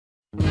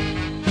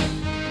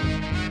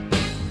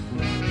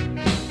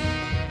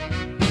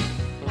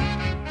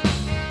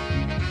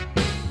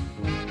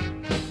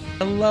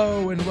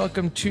Hello, and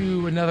welcome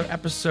to another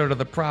episode of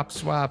the Prop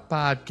Swap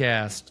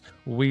Podcast.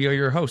 We are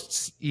your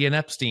hosts, Ian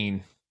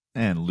Epstein.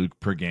 And Luke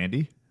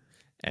Pergandy.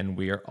 And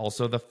we are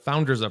also the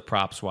founders of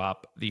Prop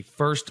Swap, the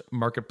first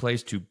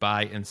marketplace to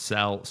buy and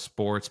sell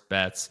sports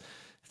bets.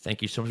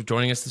 Thank you so much for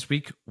joining us this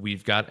week.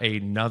 We've got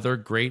another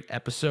great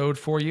episode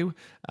for you.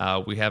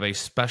 We have a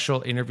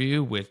special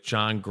interview with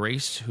John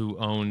Grace, who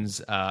owns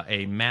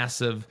a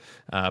massive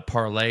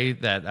parlay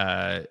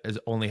that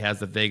only has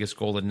the Vegas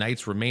Golden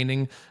Knights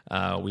remaining.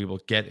 We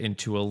will get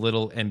into a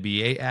little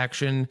NBA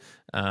action.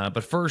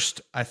 But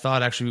first, I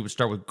thought actually we would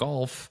start with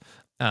golf.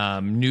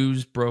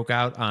 News broke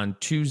out on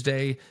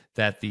Tuesday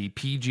that the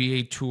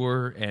PGA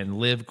Tour and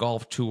Live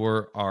Golf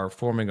Tour are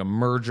forming a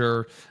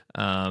merger.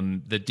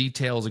 The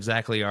details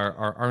exactly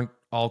aren't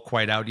all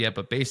quite out yet,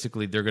 but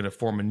basically they're going to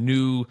form a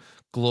new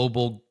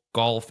global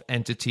golf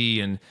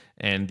entity,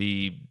 and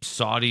the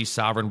Saudi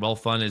Sovereign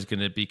Wealth Fund is going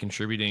to be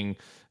contributing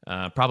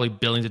probably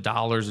billions of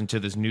dollars into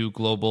this new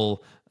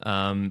global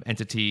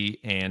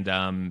entity. And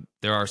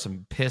there are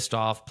some pissed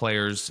off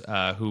players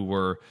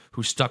who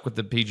stuck with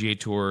the PGA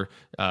Tour,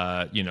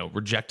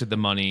 rejected the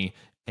money.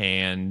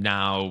 And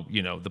now,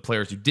 the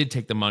players who did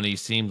take the money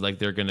seems like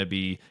they're going to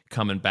be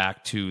coming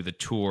back to the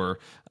tour.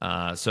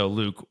 So,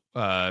 Luke,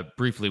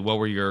 briefly, what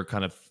were your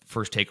kind of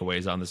first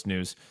takeaways on this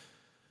news?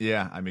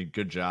 Yeah, I mean,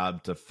 good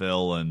job to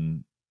Phil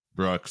and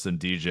Brooks and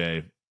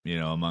DJ,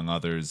 among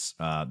others.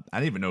 I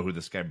didn't even know who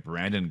this guy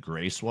Brandon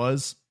Grace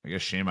was. I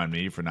guess shame on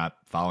me for not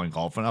following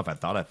golf enough. I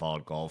thought I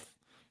followed golf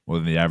more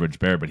than the average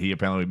bear, but he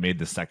apparently made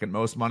the second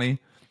most money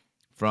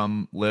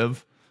from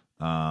Live.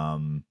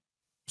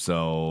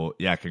 So,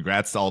 yeah,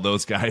 congrats to all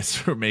those guys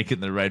for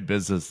making the right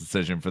business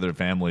decision for their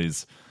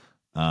families.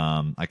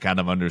 I kind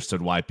of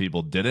understood why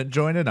people didn't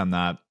join it. I'm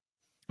not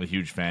a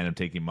huge fan of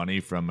taking money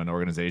from an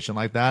organization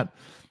like that.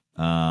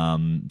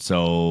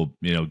 So,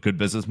 good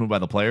business move by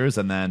the players.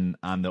 And then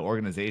on the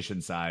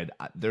organization side,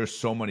 there's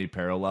so many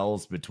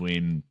parallels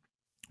between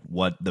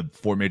what the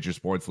four major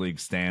sports league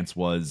stance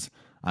was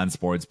on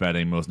sports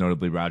betting, most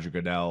notably Roger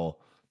Goodell,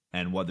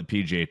 and what the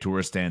PGA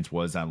Tour stance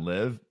was on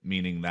Live,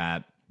 meaning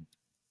that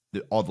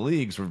all the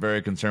leagues were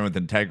very concerned with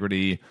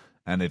integrity,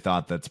 and they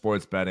thought that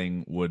sports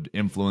betting would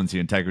influence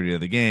the integrity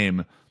of the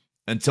game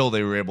until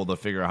they were able to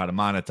figure out how to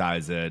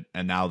monetize it.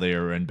 And now they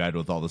are in bed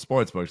with all the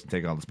sports books and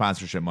taking all the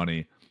sponsorship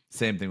money.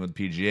 Same thing with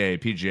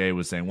PGA. PGA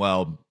was saying,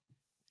 well,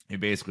 you're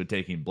basically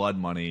taking blood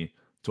money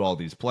to all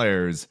these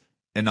players,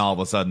 and all of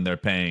a sudden they're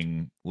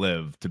paying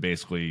Live to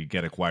basically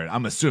get acquired.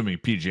 I'm assuming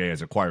PGA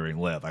is acquiring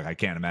Live. Like, I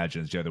can't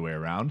imagine it's the other way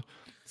around.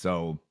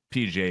 So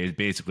PGA is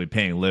basically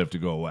paying Live to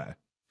go away.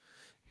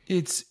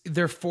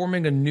 They're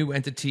forming a new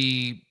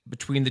entity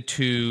between the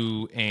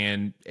two,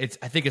 and I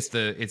think it's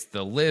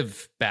the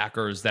Live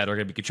backers that are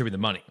going to be contributing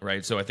the money,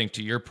 right? So I think,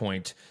 to your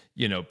point,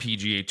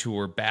 PGA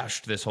Tour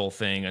bashed this whole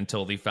thing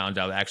until they found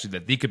out actually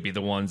that they could be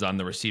the ones on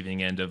the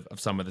receiving end of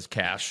some of this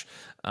cash.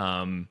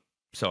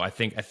 So I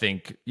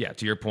think, yeah,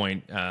 to your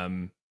point,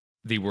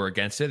 they were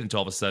against it until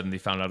all of a sudden they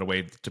found out a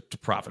way to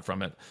profit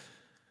from it.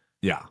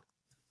 Yeah.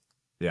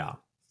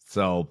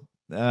 So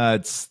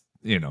it's.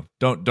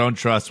 Don't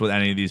trust what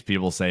any of these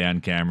people say on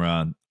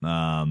camera.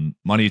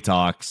 Money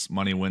talks,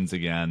 money wins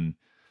again.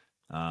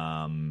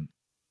 I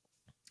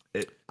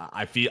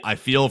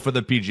feel for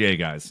the PGA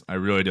guys. I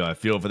really do. I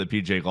feel for the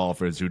PGA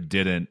golfers who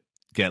didn't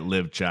get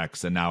Live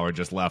checks and now are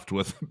just left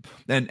with.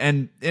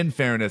 And in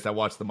fairness, I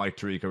watched the Mike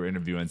Tirico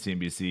interview on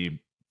CNBC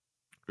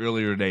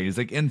earlier today. He's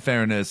like, in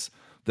fairness,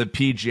 the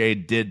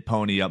PGA did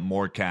pony up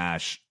more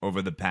cash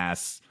over the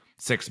past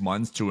 6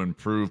 months to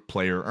improve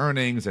player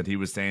earnings, and he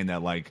was saying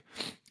that, like,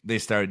 they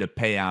started to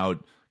pay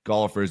out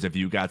golfers if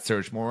you got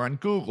searched more on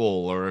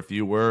Google or if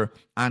you were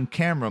on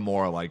camera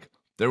more. Like,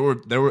 there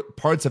were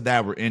parts of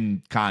that were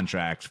in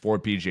contracts for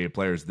PGA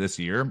players this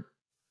year,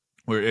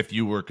 where if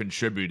you were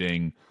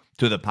contributing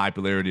to the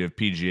popularity of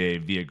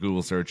PGA via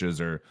Google searches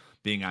or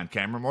being on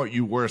camera more,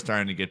 you were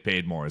starting to get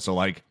paid more. So,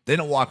 like, they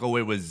don't walk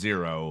away with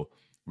zero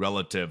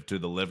relative to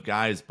the Live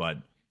guys, but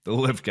the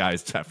Live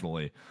guys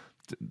definitely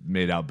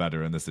made out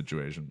better in this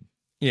situation.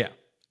 Yeah.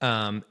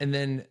 And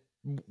then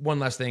one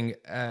last thing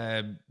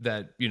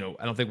that,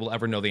 I don't think we'll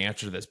ever know the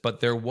answer to this, but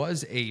there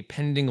was a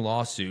pending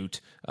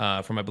lawsuit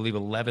from, I believe,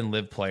 11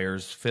 Live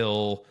players.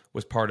 Phil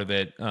was part of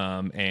it,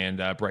 and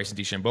Bryson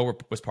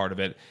DeChambeau was part of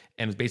it,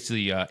 and it was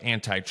basically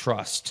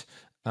antitrust,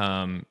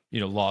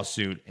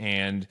 lawsuit.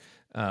 And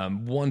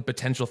one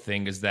potential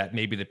thing is that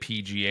maybe the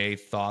PGA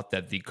thought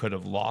that they could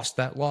have lost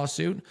that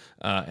lawsuit,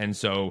 and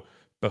so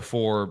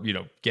before,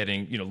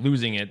 getting,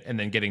 losing it and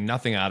then getting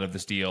nothing out of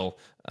this deal,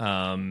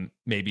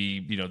 maybe,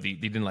 they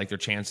didn't like their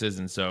chances.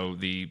 And so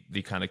they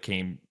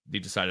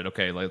decided,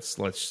 okay, let's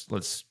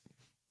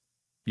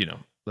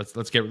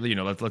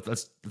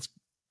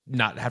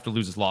not have to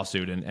lose this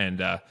lawsuit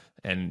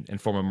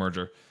and form a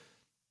merger.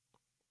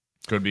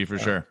 Could be for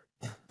sure.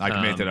 I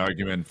can make that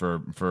argument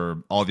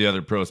for all the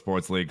other pro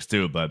sports leagues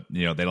too, but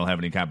they don't have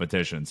any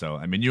competition. So,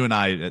 I mean, you and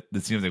I,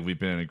 it seems like we've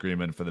been in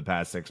agreement for the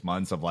past 6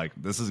 months of, like,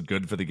 this is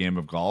good for the game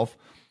of golf.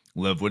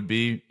 Live would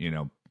be,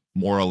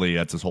 morally,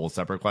 that's this whole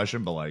separate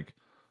question, but, like,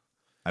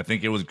 I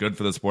think it was good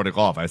for the sport of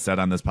golf. I said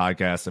on this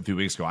podcast a few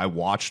weeks ago, I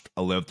watched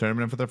a live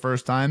tournament for the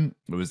first time.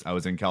 I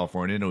was in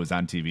California and it was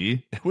on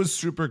TV. It was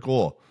super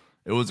cool.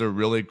 It was a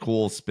really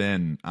cool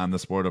spin on the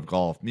sport of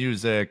golf,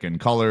 music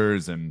and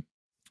colors and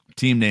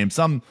team names.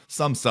 Some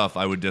stuff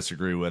I would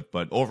disagree with,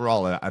 but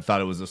overall, I thought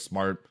it was a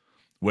smart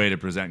way to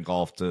present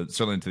golf to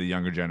certainly to the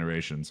younger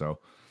generation. So,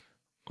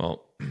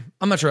 well,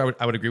 I'm not sure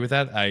I would agree with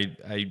that.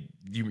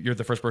 You're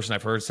the first person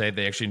I've heard say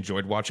they actually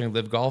enjoyed watching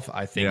live golf.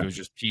 I think it was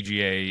just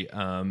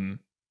PGA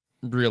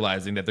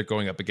realizing that they're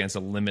going up against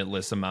a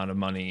limitless amount of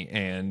money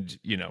and,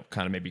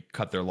 kind of maybe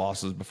cut their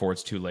losses before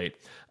it's too late.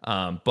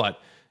 But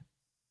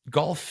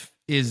golf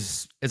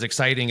is as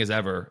exciting as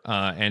ever,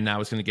 and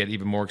now it's going to get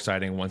even more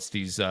exciting once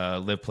these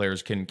live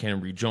players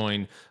can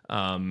rejoin.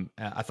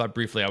 I thought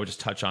briefly I would just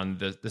touch on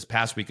this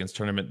past weekend's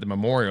tournament, the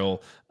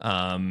Memorial.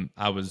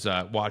 I was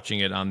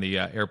watching it on the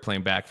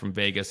airplane back from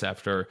Vegas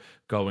after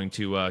going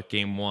to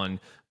Game 1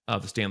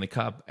 of the Stanley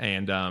Cup,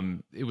 and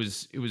it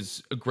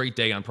was a great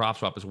day on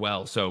PropSwap as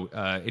well. So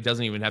it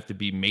doesn't even have to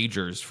be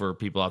majors for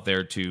people out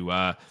there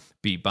to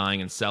be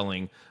buying and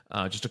selling.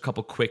 Just a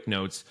couple quick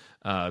notes.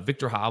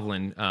 Victor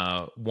Hovland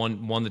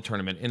won the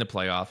tournament in a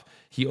playoff.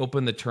 He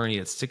opened the tourney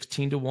at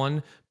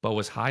 16-1, but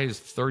was high as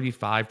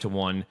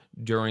 35-1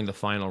 during the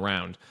final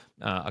round.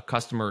 A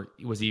customer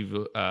was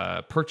even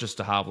purchased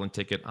a Hovland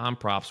ticket on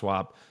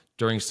PropSwap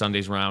during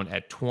Sunday's round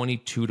at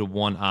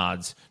 22-1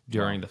 odds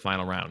during the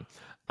final round.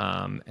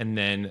 And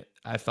then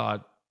I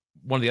thought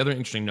one of the other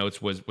interesting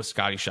notes was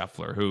Scottie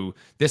Scheffler, who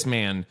this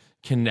man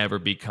can never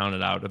be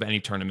counted out of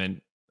any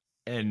tournament.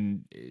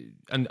 And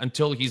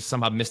until he's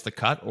somehow missed the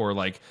cut or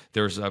like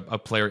there's a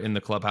player in the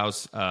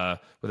clubhouse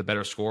with a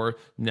better score,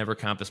 never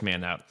count this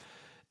man out.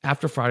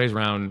 After Friday's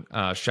round,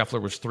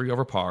 Scheffler was 3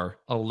 over par,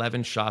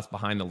 11 shots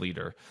behind the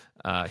leader.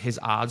 His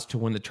odds to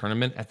win the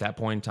tournament at that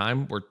point in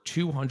time were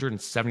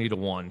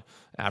 270-1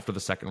 after the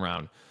second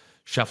round.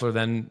 Scheffler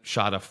then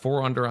shot a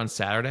 4-under on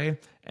Saturday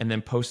and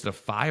then posted a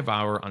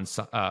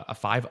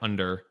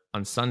 5-under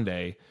on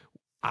Sunday,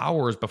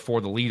 hours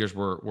before the leaders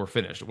were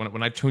finished.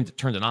 When I turned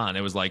it on,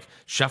 it was like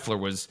Scheffler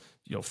was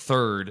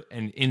third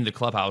and in the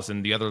clubhouse,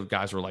 and the other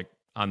guys were like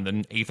on the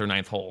 8th or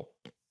 9th hole.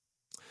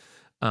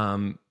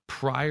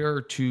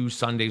 Prior to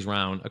Sunday's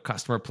round, a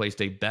customer placed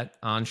a bet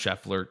on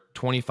Scheffler,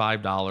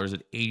 $25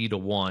 at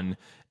 80-1,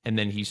 and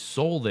then he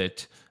sold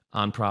it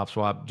on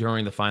PropSwap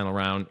during the final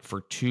round for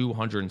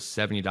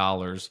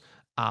 $270,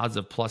 odds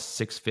of plus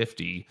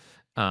 650.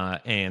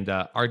 And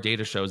our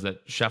data shows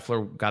that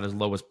Scheffler got as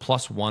low as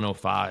plus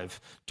 105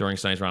 during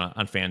Sunday's round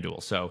on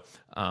FanDuel. So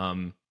a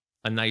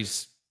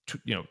nice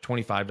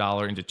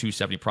 $25 into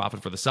 270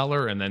 profit for the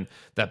seller, and then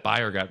that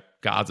buyer got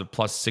odds of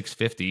plus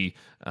 650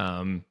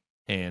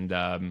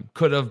 and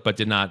could have, but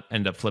did not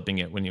end up flipping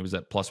it when he was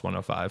at plus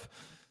 105.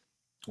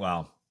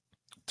 Wow.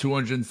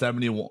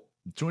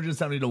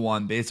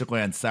 270-1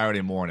 basically on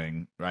Saturday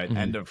morning, right? Mm-hmm.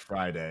 End of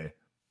Friday,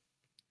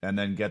 and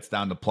then gets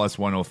down to plus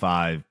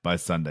 105 by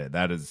Sunday.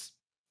 That is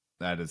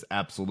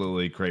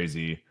absolutely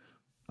crazy.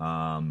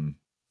 Wow.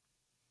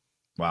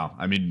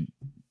 I mean,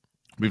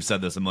 we've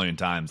said this a million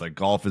times. Like,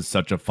 golf is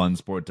such a fun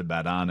sport to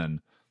bet on, and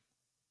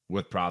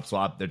with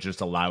PropSwap, that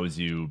just allows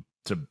you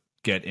to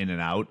get in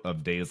and out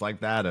of days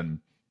like that, and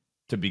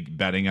to be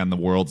betting on the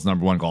world's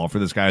number one golfer.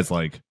 This guy's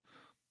like,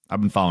 I've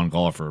been following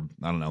golf for,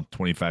 I don't know,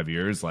 25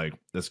 years. Like,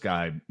 this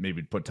guy,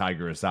 maybe put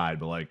Tiger aside,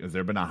 but like, has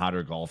there been a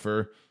hotter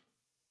golfer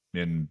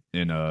in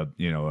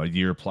a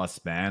year plus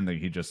span? Like,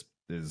 he just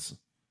is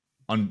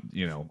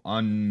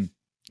can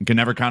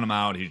never count him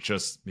out. He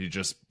just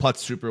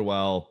putts super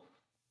well.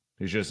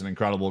 He's just an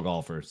incredible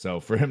golfer. So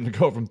for him to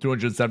go from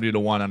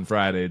 270-1 on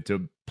Friday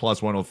to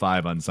plus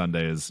 105 on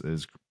Sunday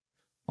is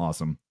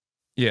awesome.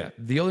 Yeah,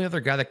 the only other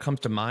guy that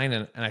comes to mind,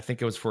 and I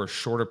think it was for a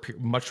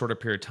much shorter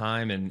period of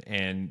time,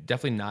 and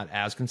definitely not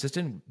as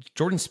consistent.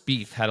 Jordan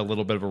Spieth had a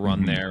little bit of a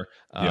run there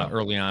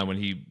early on when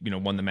he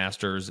won the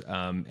Masters,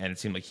 and it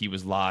seemed like he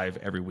was live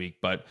every week.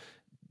 But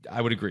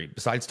I would agree.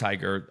 Besides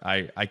Tiger,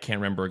 I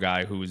can't remember a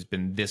guy who has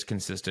been this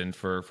consistent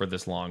for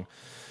this long.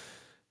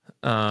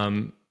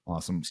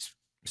 Awesome.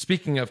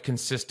 Speaking of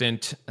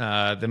consistent,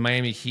 the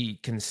Miami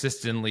Heat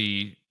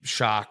consistently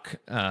shock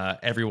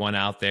everyone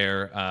out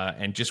there,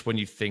 and just when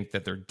you think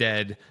that they're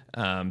dead,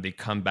 they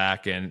come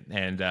back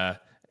and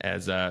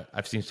as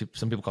I've seen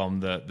some people call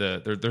them,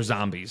 they're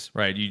zombies,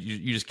 right?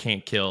 You just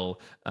can't kill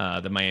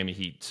the Miami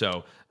Heat.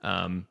 So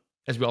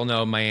as we all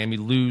know, Miami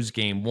lose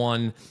Game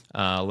 1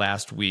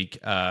 last week,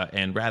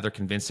 and rather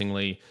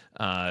convincingly,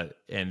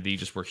 and they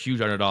just were huge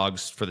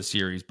underdogs for the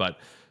series, but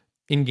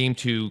in Game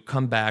 2,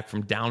 come back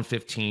from down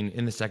 15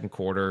 in the second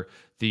quarter.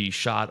 They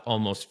shot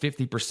almost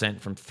 50%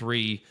 from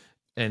 3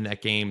 in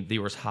that game. They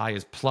were as high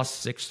as plus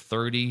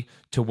 630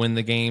 to win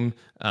the game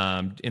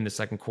in the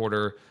second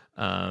quarter.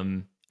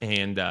 They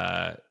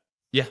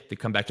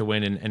come back to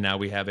win, and now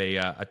we have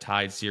a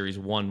tied series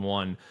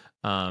 1-1.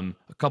 A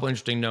couple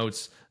interesting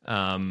notes.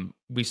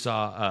 We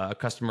saw a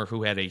customer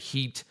who had a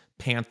Heat,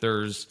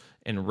 Panthers,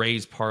 and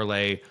Rays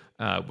parlay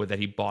that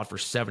he bought for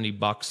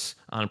 $70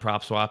 on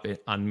PropSwap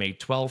on May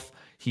 12th.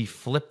 He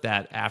flipped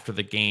that after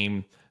the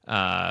game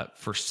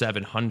for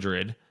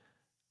 700.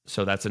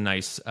 So that's a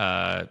nice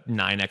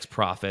 9x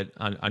profit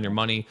on your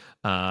money.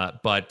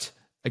 But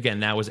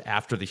again, that was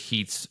after the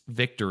Heat's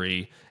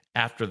victory.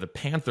 After the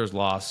Panthers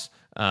loss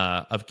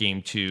of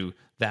game 2,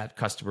 that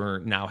customer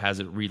now has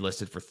it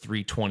relisted for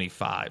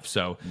 325.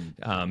 So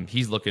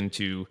he's looking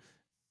to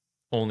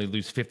only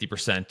lose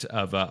 50%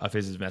 of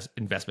his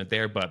investment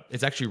there. But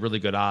it's actually really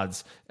good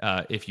odds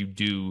if you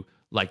do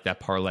like that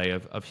parlay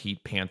of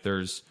Heat,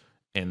 Panthers,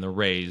 and the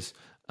Rays.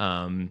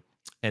 And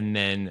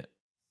then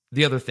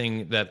the other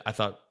thing that I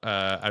thought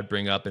I'd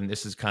bring up, and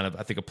this is kind of,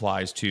 I think,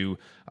 applies to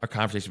our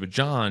conversation with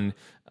John,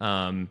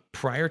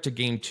 prior to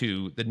game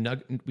 2,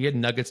 we had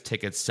Nuggets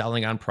tickets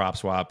selling on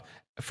PropSwap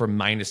for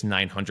minus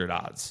 900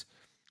 odds.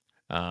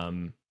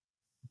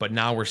 But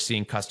now we're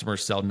seeing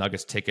customers sell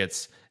Nuggets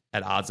tickets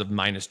at odds of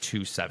minus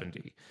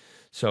 270.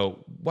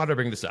 So why do I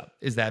bring this up?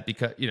 Is that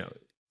because,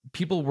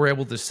 people were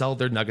able to sell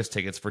their Nuggets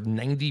tickets for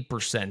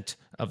 90%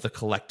 of the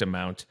collect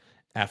amount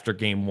after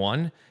game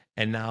 1,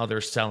 and now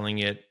they're selling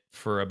it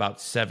for about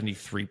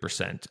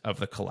 73% of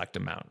the collect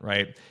amount,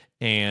 right?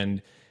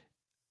 And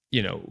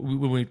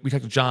when we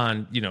talked to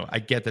John, I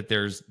get that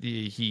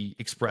he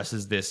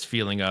expresses this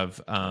feeling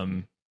of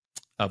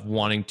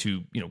wanting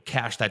to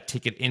cash that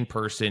ticket in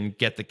person,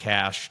 get the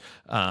cash,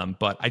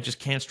 but I just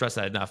can't stress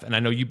that enough. And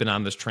I know you've been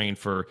on this train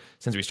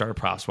since we started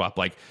PropSwap.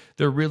 Like,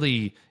 there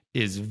really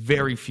is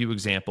very few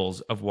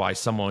examples of why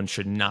someone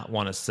should not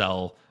want to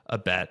sell a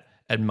bet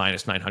at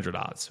minus 900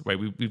 odds, right?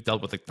 We've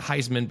dealt with like the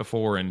Heisman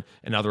before and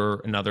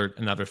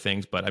other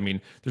things, but I mean,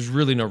 there's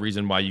really no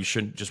reason why you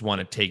shouldn't just want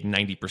to take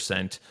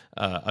 90%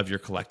 of your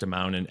collect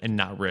amount and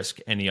not risk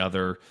any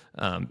other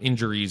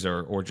injuries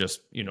or just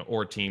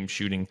or a team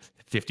shooting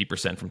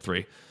 50% from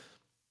 3.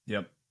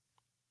 Yep,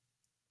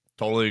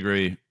 totally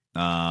agree.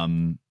 Yeah,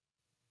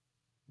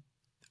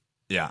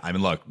 I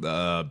mean, look,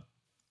 I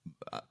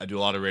do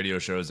a lot of radio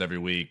shows every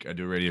week. I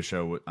do a radio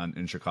show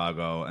in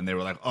Chicago, and they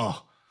were like,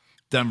 "Oh,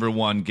 Denver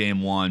won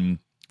game 1.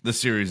 The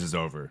series is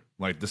over.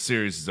 Like, the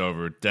series is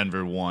over.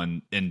 Denver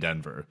won in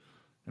Denver."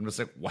 I'm just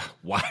like,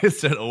 why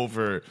is it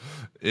over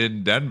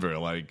in Denver?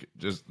 Like,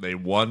 just they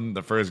won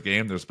the first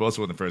game. They're supposed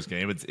to win the first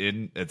game.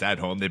 It's at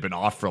home. They've been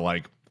off for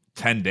like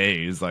 10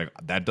 days. Like,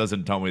 that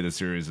doesn't tell me the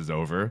series is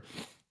over.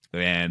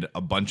 And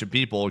a bunch of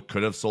people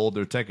could have sold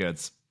their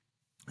tickets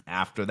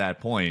after that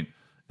point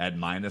at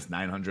minus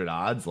 900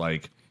 odds.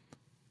 Like,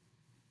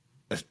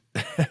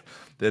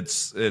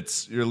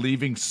 it's you're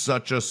leaving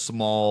such a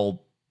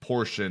small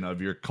portion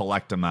of your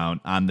collect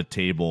amount on the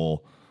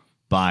table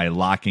by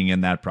locking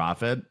in that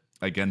profit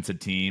against a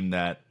team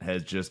that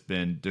has just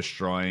been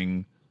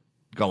destroying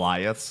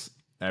Goliaths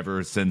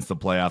ever since the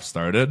playoffs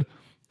started.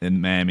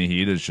 And Miami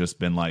Heat has just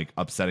been like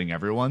upsetting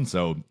everyone.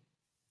 So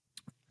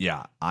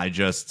yeah,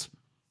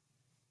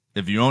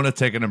 if you own a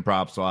ticket in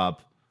PropSwap,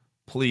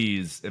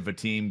 please, if a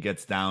team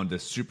gets down to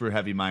super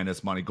heavy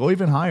minus money, go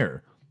even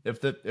higher.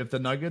 If the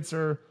Nuggets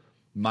are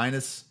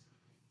minus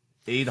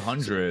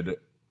 800,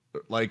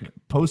 like,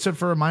 post it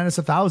for a minus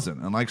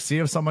 1,000 and like see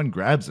if someone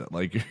grabs it.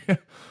 Like,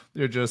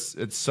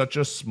 it's such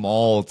a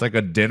small, it's like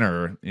a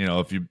dinner.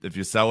 If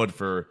you sell it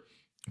for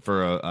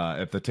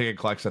if the ticket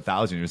collects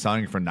 1,000, you're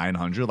selling it for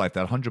 900. Like,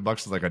 that $100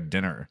 is like a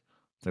dinner.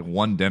 It's like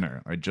one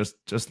dinner. Like, just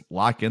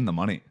lock in the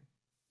money.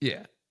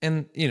 Yeah.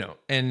 And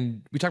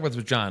and we talked about this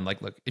with John.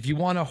 Like, look, if you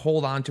want to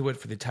hold on to it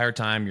for the entire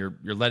time, you're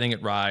letting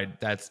it ride.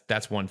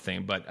 That's one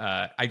thing. But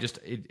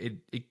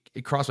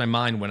it crossed my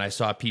mind when I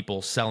saw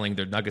people selling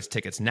their Nuggets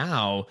tickets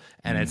now,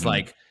 and it's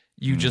like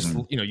you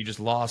just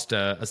lost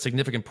a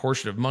significant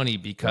portion of money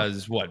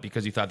because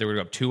because you thought they were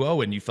going to go up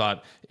 2-0, and you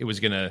thought it was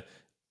going to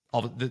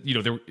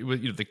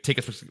the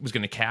tickets was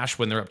going to cash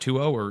when they're up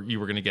 2-0, or you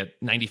were going to get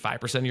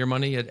 95% of your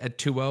money at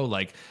 2-0.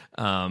 Like,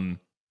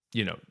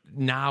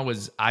 now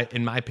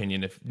in my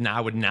opinion, if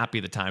now would not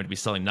be the time to be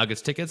selling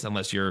Nuggets tickets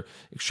unless you're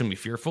extremely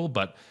fearful.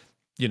 But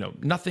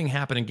nothing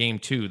happened in game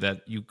 2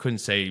 that you couldn't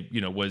say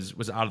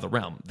was out of the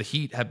realm. The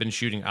Heat have been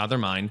shooting out of their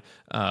mind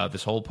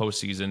this whole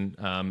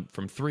postseason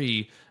from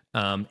 3,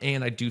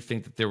 and I do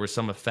think that there was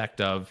some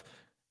effect of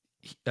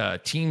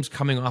teams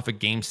coming off of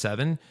game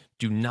 7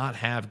 do not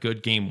have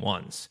good game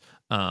 1s.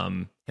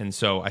 And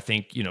so I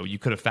think, you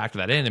could have factored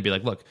that in and be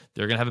like, look,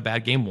 they're going to have a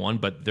bad game 1,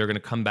 but they're going to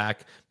come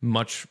back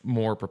much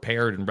more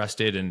prepared and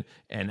rested and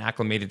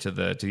acclimated to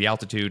the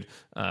altitude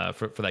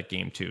for that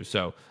game 2.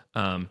 So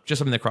just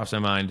something that crossed my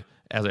mind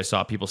as I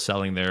saw people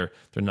selling their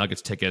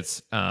Nuggets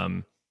tickets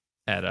at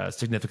a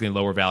significantly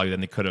lower value than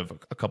they could have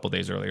a couple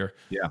days earlier.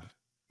 Yeah.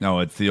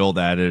 No, it's the old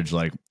adage,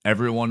 like,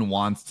 everyone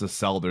wants to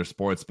sell their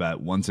sports bet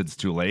once it's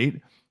too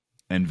late,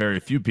 and very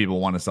few people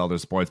want to sell their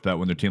sports bet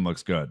when their team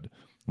looks good.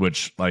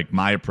 Which, like,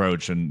 my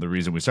approach and the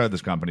reason we started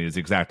this company is the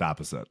exact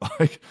opposite.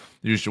 Like,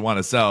 you should want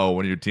to sell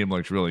when your team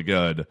looks really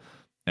good,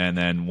 and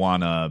then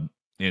want to,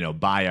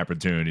 buy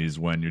opportunities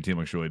when your team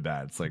looks really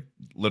bad. It's like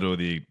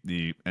literally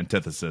the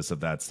antithesis of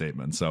that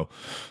statement. So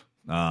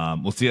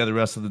we'll see how the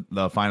rest of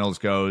the finals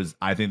goes.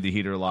 I think the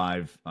Heat are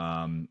live.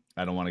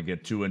 I don't want to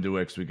get too into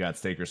it because we got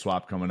stake or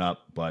swap coming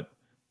up, but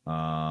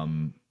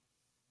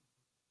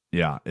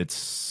Yeah,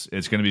 it's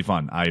going to be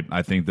fun.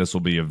 I think this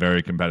will be a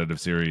very competitive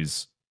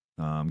series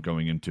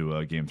going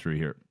into game 3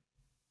 here.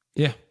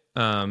 Yeah.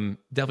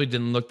 Definitely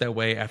didn't look that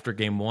way after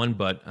game one,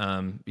 but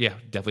yeah,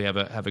 definitely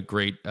have a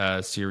great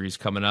series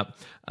coming up.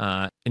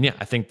 And yeah,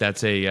 I think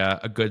that's a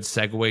good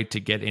segue to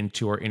get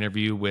into our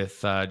interview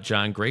with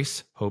John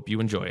Grace. Hope you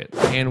enjoy it.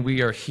 And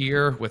we are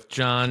here with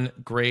John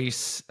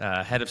Grace,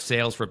 head of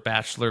sales for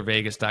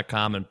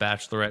BachelorVegas.com and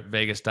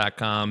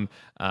BachelorAtteVegas.com,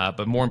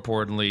 but more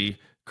importantly,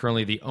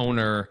 currently the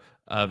owner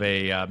of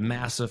a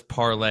massive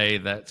parlay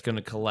that's going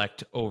to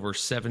collect over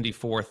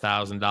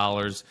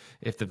 $74,000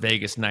 if the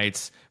Vegas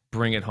Knights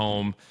bring it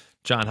home.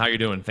 John, how you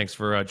doing? Thanks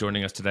for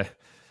joining us today.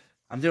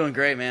 I'm doing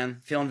great, man.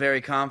 Feeling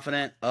very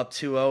confident. Up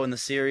 2-0 in the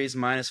series,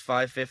 minus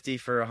 550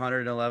 for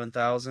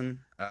 111,000.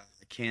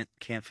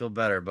 Can't feel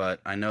better,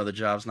 but I know the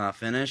job's not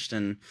finished,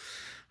 and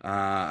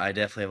I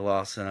definitely have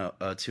lost a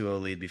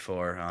 2-0 lead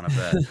before on a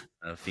bet,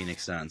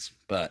 Phoenix Suns.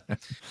 But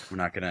we're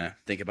not gonna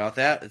think about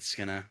that. It's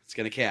gonna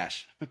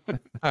cash. All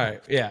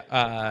right,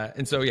 yeah,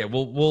 and so yeah,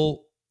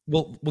 we'll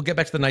get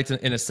back to the Knights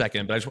in a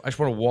second, but I just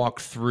want to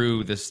walk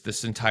through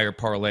this entire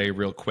parlay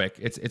real quick.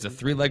 It's a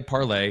 3-leg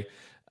parlay.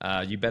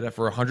 You bet it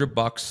for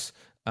 $100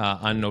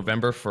 on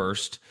November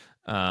 1st.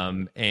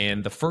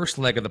 And the first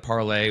leg of the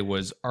parlay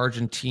was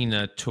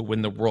Argentina to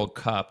win the World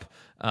Cup,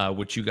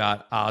 which you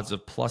got odds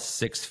of plus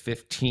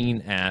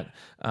 615 at.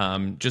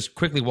 Just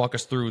quickly walk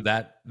us through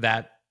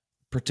that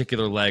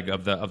particular leg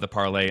of the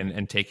parlay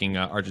and taking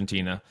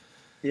Argentina.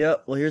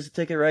 Yep. Well, here's the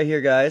ticket right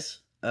here, guys.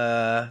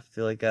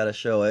 Feel like gotta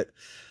show it.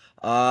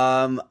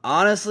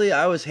 Honestly,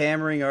 I was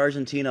hammering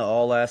Argentina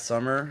all last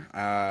summer.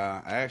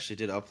 I actually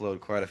did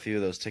upload quite a few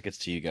of those tickets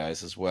to you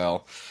guys as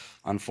well.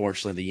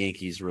 Unfortunately, the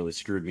Yankees really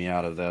screwed me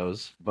out of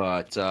those.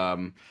 But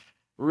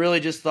really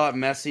just thought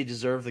Messi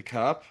deserved the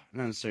cup.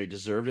 Not necessarily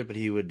deserved it, but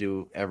he would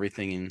do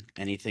everything and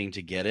anything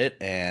to get it.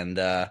 And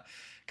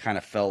kind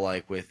of felt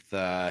like with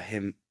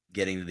him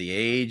getting to the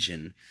age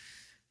and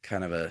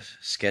kind of a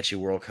sketchy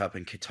World Cup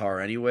in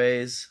Qatar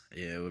anyways,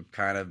 it would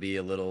kind of be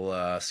a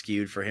little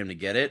skewed for him to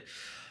get it.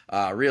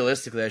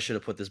 Realistically, I should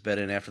have put this bet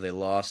in after they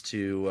lost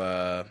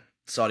to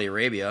Saudi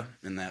Arabia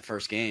in that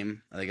first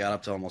game. They got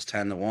up to almost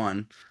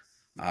 10-1.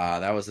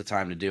 That was the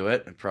time to do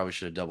it. I probably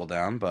should have doubled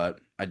down, but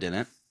I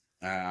didn't.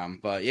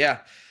 But yeah,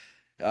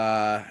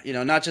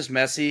 not just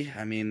Messi.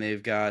 I mean,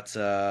 they've got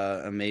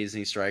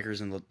amazing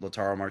strikers in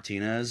Lautaro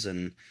Martinez,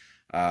 and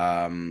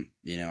I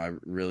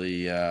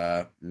really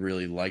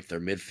liked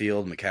their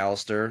midfield.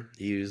 McAllister,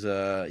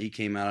 he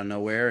came out of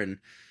nowhere, and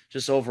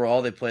just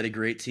overall they played a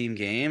great team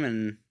game,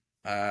 and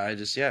I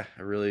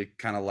really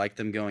kind of liked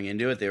them going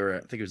into it. I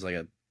think it was like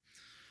a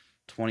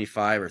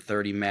 25 or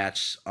 30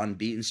 match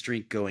unbeaten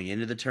streak going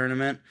into the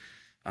tournament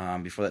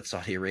before that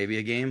Saudi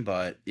Arabia game.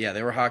 But yeah,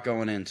 they were hot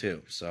going in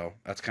too. So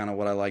that's kind of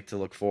what I like to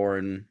look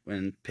for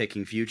when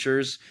picking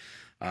futures,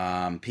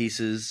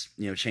 pieces,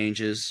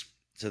 changes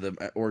to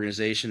the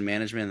organization,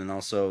 management, and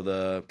also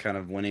the kind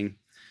of winning,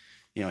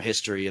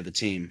 history of the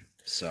team.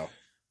 So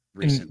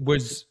recent. And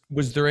was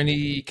there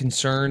any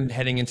concern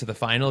heading into the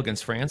final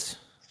against France?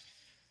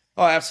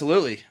 Oh,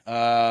 absolutely.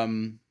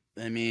 I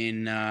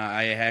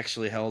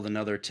actually held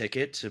another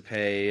ticket to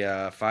pay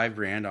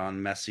 $5,000 on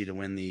Messi to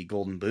win the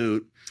Golden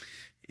Boot,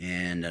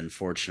 and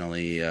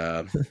unfortunately,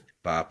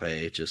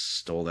 Mbappe just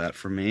stole that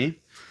from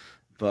me.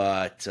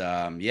 But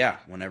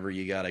whenever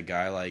you got a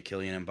guy like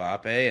Kylian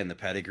Mbappe and the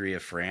pedigree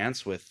of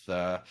France with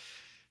the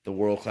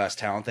world-class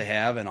talent they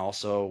have, and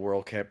also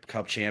World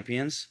Cup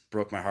champions,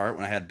 broke my heart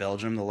when I had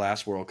Belgium the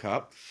last World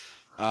Cup.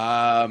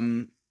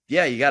 You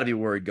got to be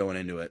worried going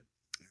into it,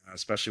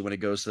 especially when it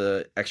goes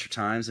to extra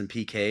times and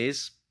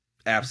PKs.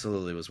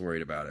 Absolutely was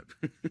worried about it.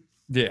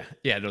 No,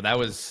 that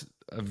was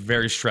a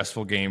very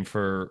stressful game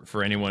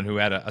for anyone who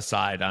had a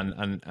side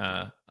on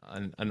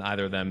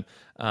either of them.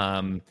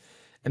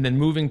 And then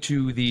moving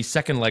to the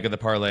second leg of the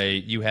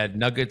parlay, you had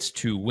Nuggets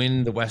to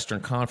win the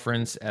Western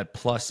Conference at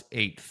plus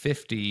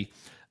 850.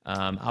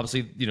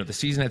 Obviously, the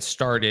season had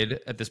started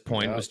at this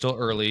point. Yep. It was still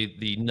early.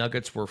 The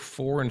Nuggets were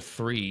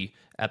 4-3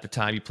 at the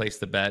time you placed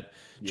the bet.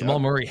 Yep. Jamal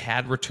Murray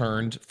had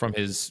returned from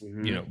his,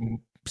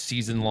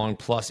 season-long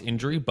plus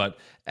injury, but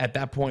at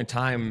that point in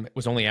time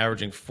was only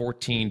averaging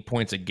 14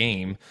 points a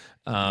game.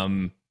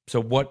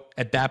 So what,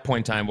 at that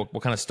point in time,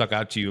 what kind of stuck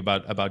out to you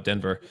about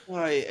Denver?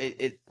 Well,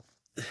 I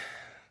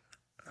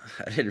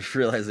didn't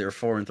realize they were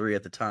 4-3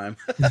 at the time.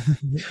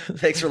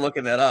 Thanks for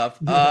looking that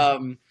up.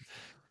 No,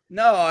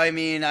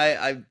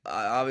 I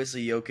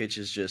obviously Jokic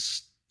is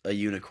just a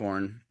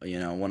unicorn,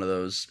 one of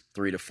those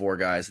 3 to 4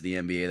 guys in the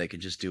NBA that can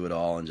just do it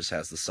all and just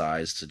has the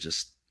size to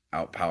just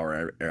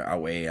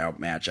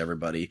outmatch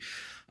everybody.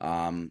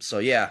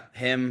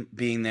 Him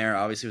being there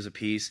obviously was a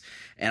piece.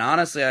 And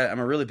honestly, I'm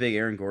a really big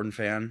Aaron Gordon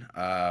fan.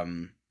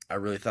 I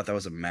really thought that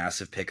was a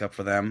massive pickup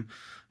for them.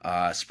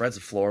 Spreads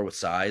the floor with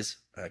size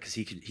because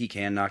he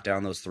can knock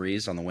down those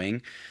threes on the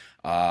wing.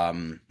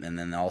 And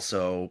then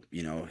also,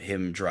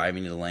 him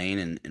driving to the lane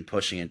and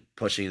pushing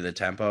the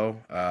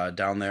tempo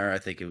down there. I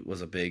think it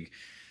was a big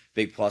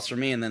plus for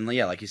me. And then,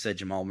 like you said,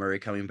 Jamal Murray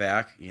coming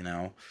back,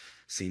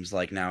 seems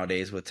like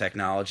nowadays with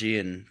technology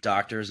and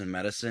doctors and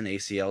medicine,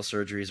 ACL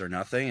surgeries are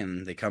nothing,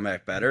 and they come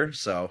back better.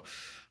 So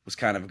was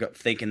kind of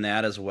thinking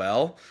that as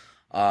well.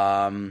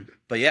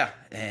 But yeah,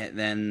 and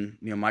then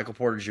Michael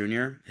Porter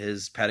Jr.,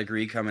 his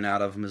pedigree coming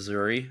out of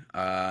Missouri,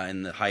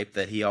 and the hype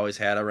that he always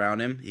had around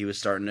him, he was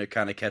starting to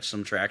kind of catch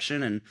some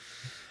traction, and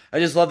I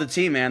just love the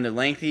team, man. They're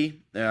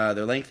lengthy,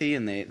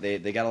 and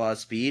they got a lot of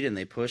speed, and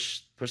they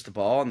push the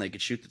ball, and they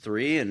could shoot the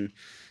three, and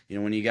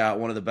when you got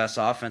one of the best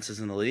offenses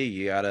in the league,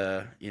 you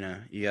gotta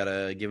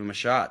give them a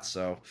shot.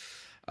 So,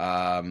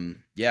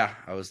 yeah,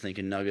 I was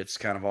thinking Nuggets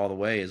kind of all the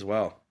way as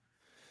well.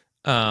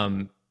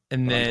 And But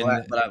I'm then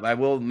glad, but I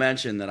will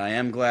mention that I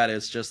am glad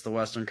it's just the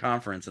Western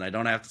Conference, and I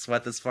don't have to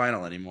sweat this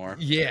final anymore.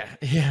 yeah,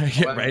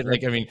 right.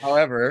 Like, I mean,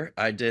 However,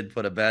 I did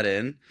put a bet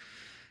in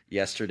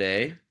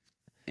yesterday,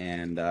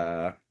 and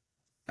I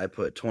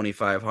put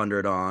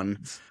 2,500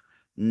 on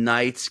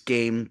Knights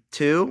game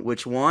 2,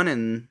 which won,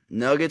 and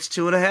Nuggets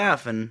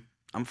 2.5, and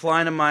I'm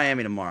flying to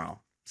Miami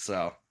tomorrow,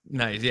 so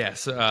nice.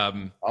 Yes.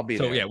 I'll be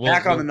so there. yeah,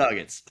 Back on the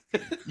Nuggets.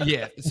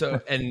 yeah.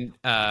 So, and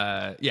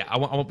yeah, I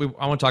want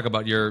to talk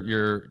about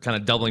your kind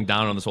of doubling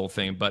down on this whole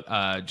thing,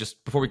 but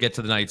just before we get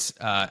to the Knights,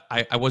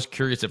 I was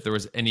curious if there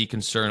was any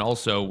concern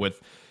also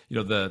with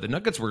the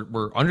Nuggets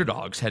were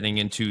underdogs heading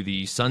into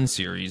the Sun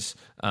series,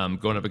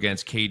 going up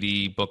against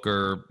KD,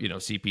 Booker,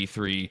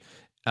 CP3.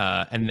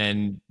 And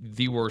then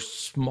they were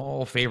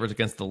small favorites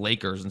against the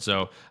Lakers, and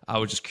so I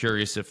was just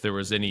curious if there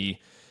was any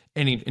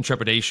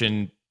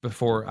intrepidation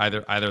before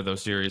either of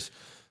those series.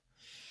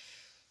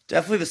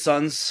 Definitely the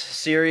Suns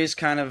series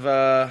kind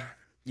of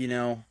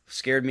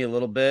scared me a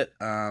little bit.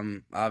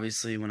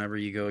 Obviously whenever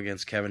you go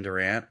against Kevin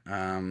Durant,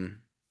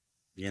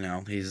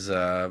 he's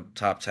a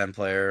top 10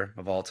 player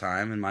of all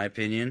time in my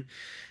opinion.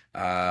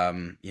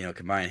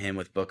 Combine him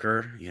with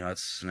Booker,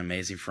 it's an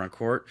amazing front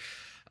court.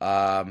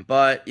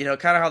 But kind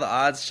of how the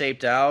odds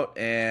shaped out,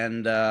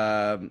 and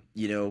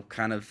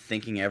kind of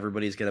thinking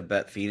everybody's gonna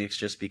bet Phoenix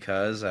just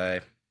because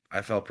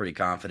I felt pretty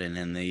confident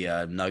in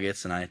the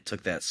Nuggets, and I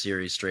took that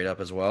series straight up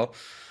as well.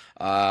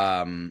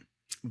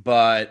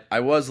 But I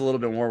was a little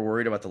bit more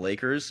worried about the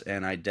Lakers,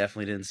 and I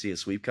definitely didn't see a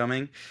sweep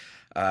coming.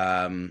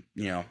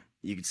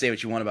 You can say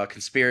what you want about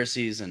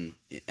conspiracies and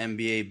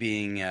NBA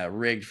being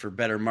rigged for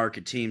better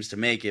market teams to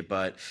make it,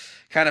 but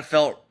kind of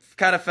felt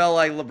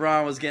like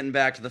LeBron was getting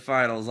back to the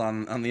finals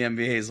on the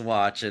NBA's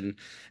watch, and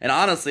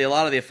honestly, a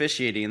lot of the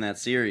officiating in that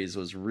series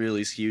was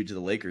really skewed to the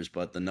Lakers,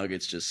 but the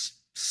Nuggets just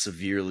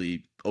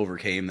severely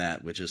overcame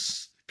that with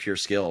just pure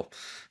skill,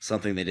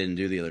 something they didn't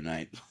do the other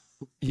night.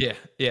 Yeah,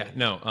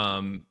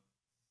 no,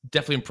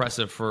 definitely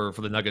impressive for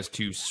the Nuggets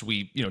to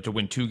sweep, to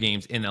win 2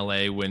 games in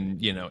LA when,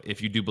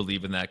 if you do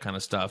believe in that kind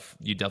of stuff,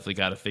 you definitely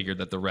got to figure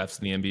that the refs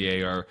in the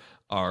NBA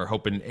are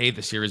hoping A,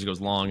 the series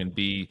goes long, and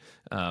B,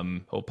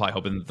 probably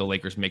hoping the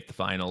Lakers make the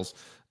finals.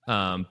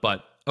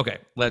 But okay,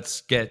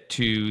 let's get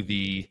to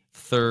the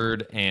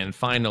third and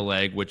final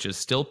leg, which is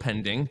still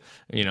pending.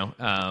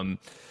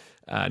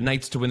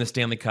 Knights to win the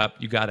Stanley Cup.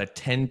 You got a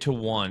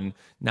 10-1.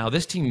 Now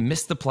this team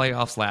missed the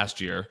playoffs last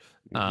year.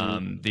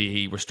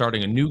 They were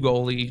starting a new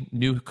goalie,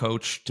 new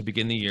coach to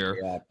begin the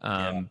year.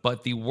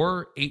 But they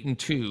were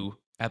 8-2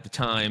 at the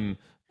time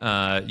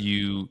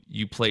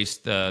you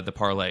placed the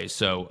parlay.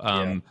 So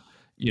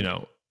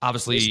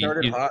obviously they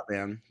started hot,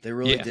 man. They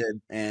really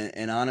did.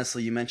 And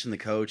honestly, you mentioned the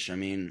coach. I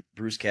mean,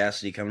 Bruce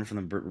Cassidy coming from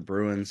the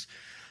Bruins,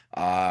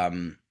 guy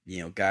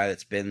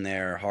that's been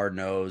there, hard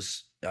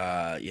nosed,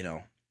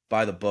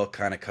 by the book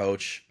kind of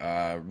coach.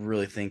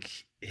 Really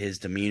think his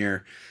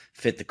demeanor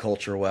fit the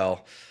culture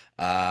well.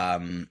 I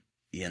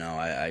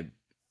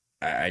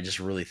just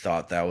really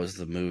thought that was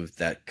the move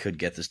that could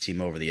get this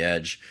team over the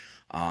edge.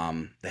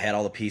 They had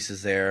all the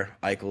pieces there.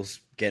 Eichel's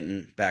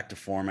getting back to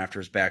form after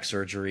his back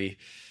surgery.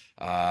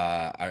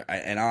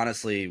 And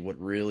honestly, what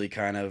really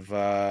kind of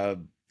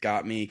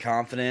got me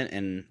confident,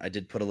 and I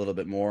did put a little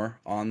bit more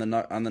on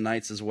the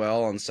Knights as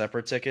well on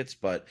separate tickets,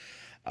 but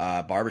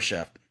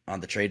Barbashev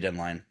on the trade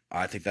deadline.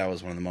 I think that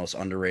was one of the most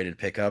underrated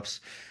pickups.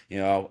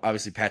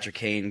 Obviously Patrick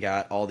Kane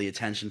got all the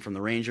attention from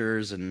the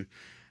Rangers, and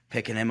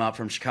picking him up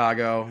from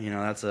Chicago,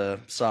 that's a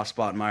soft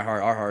spot in my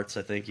heart, our hearts.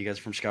 I think you guys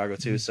are from Chicago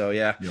too. So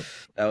yeah,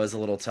 That was a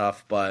little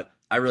tough, but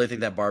I really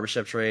think that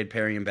Barbashev trade,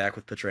 pairing him back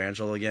with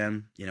Pietrangelo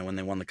again, when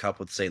they won the cup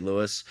with St.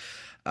 Louis,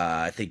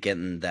 I think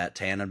getting that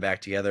tandem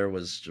back together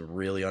was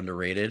really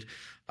underrated.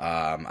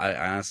 I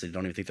honestly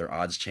don't even think their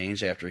odds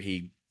changed after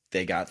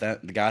they got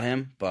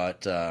him,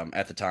 but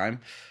at the time.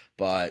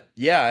 But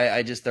yeah,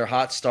 I just their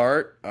hot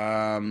start.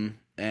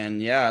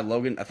 And yeah,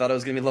 Logan. I thought it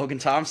was gonna be Logan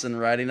Thompson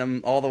riding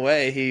them all the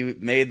way. He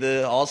made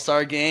the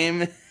All-Star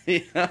game.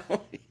 He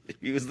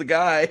was the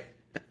guy.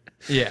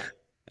 Yeah.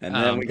 And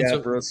then we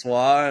got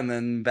Brossois, and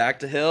then back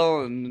to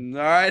Hill, and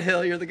all right,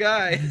 Hill, you're the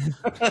guy.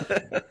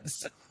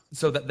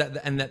 So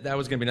that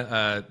was going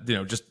to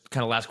be just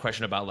kind of last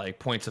question about like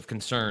points of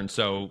concern.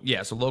 So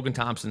yeah, so Logan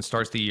Thompson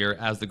starts the year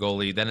as the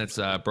goalie. Then it's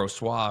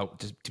Brossois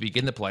to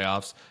begin the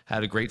playoffs.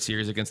 Had a great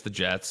series against the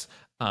Jets,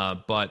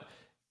 but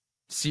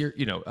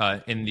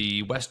in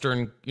the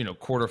Western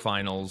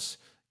quarterfinals,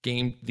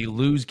 they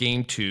lose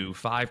game 2,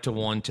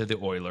 5-1 to the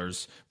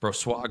Oilers.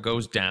 Brossoit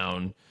goes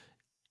down.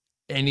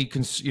 Any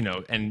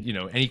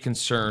any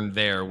concern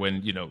there when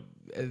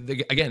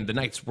again the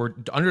Knights were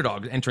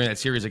underdogs entering that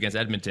series against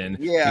Edmonton.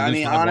 Yeah,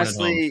 They I lose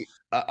mean, 5-1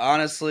 at home.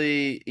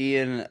 honestly,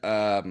 Ian,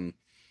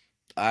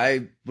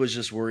 I was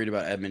just worried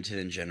about Edmonton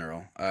in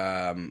general.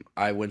 I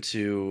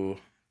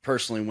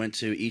personally went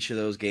to each of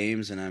those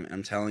games, and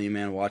I'm telling you,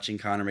 man, watching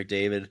Connor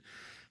McDavid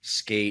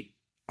skate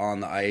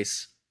on the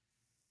ice,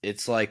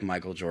 it's like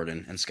Michael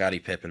Jordan and Scottie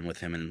Pippen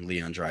with him and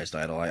Leon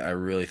Draisaitl. I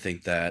really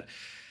think that.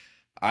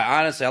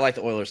 I like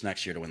the Oilers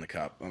next year to win the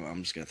cup.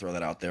 I'm just gonna throw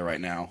that out there right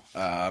now.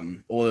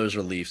 Oilers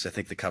or Leafs. I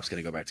think the cup's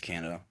gonna go back to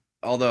Canada.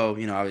 Although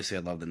obviously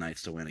I'd love the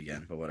Knights to win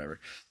again, but whatever.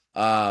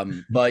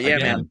 But yeah,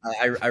 man,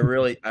 Again. I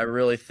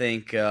really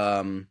think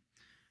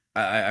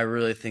I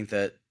really think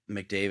that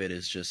McDavid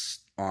is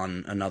just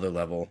on another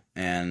level,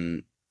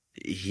 and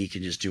he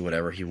can just do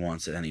whatever he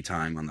wants at any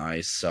time on the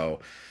ice.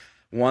 So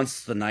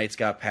once the Knights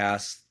got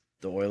past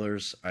the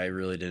Oilers, I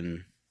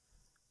didn't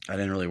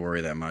really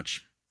worry that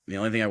much. The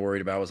only thing I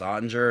worried about was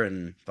Ottinger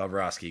and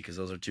Bobrovsky, because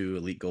those are two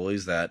elite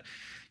goalies that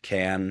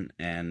can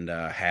and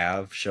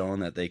have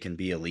shown that they can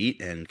be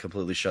elite and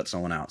completely shut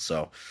someone out.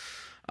 So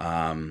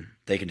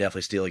they can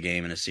definitely steal a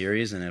game in a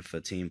series, and if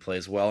a team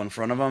plays well in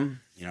front of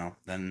them,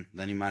 then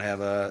you might have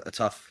a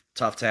tough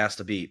task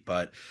to beat.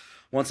 But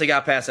once they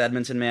got past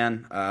Edmonton,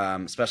 man,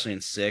 especially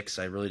in 6,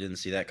 I really didn't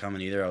see that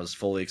coming either. I was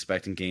fully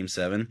expecting Game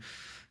 7,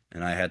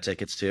 and I had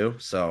tickets too,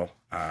 so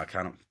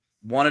kind of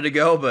wanted to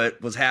go, but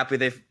was happy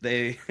they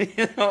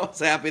was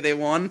happy they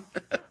won.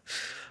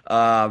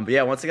 But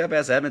yeah, once I got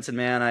past Edmonton,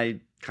 man,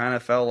 I kind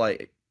of felt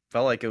like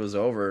it was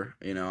over.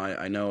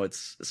 I know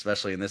it's,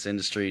 especially in this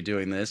industry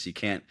doing this, you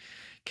can't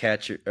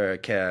count your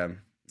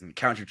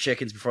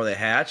chickens before they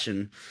hatch,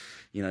 and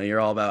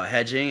you're all about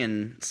hedging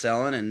and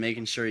selling and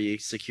making sure you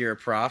secure a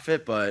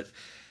profit. But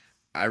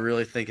I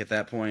really think at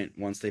that point,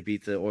 once they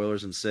beat the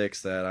Oilers in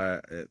 6,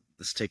 that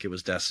this ticket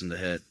was destined to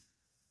hit.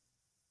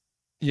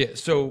 Yeah.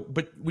 So,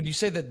 but when you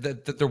say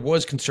that there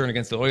was concern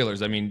against the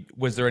Oilers, I mean,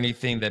 was there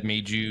anything that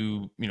made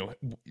you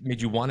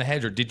want to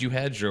hedge, or did you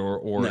hedge,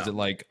 or is it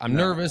like I'm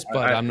nervous,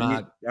 but I'm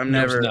not? I'm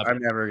nervous never. enough? I'm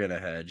never gonna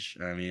hedge.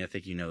 I mean, I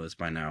think you know this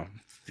by now,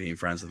 being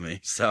friends with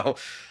me. So,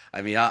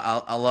 I mean,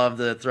 I love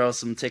to throw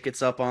some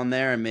tickets up on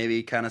there and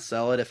maybe kind of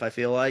sell it if I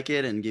feel like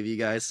it, and give you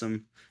guys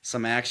some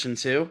action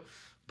too.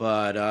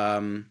 But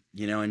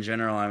in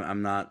general,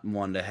 I'm not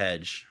one to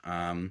hedge.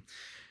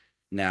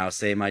 Now,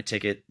 say my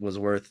ticket was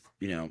worth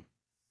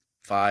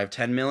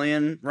 5-10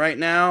 million right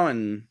now,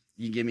 and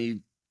you give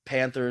me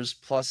Panthers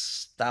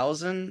plus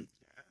 1,000,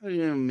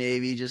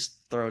 maybe just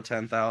throw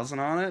 10,000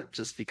 on it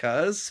just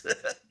because.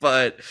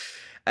 But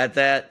at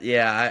that,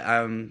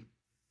 no,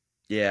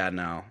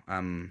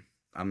 I'm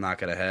not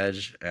gonna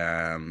hedge.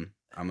 I'm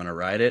gonna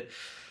ride it.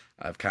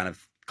 I've kind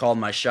of called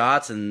my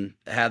shots and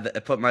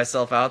put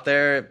myself out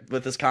there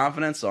with this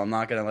confidence, so I'm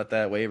not gonna let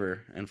that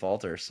waver and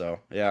falter. So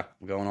yeah,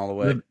 I'm going all the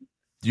way. Do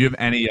you have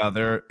any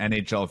other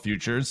NHL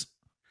futures?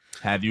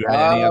 Have you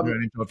had any other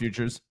NHL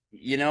futures?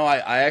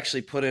 I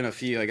actually put in a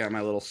few. I got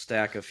my little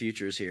stack of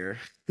futures here.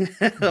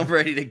 I'm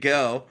ready to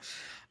go.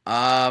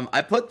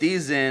 I put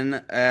these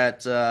in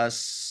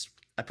last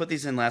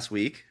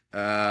week,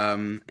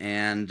 and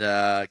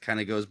kind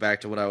of goes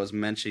back to what I was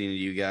mentioning to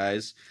you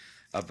guys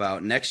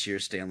about next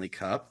year's Stanley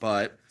Cup.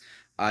 But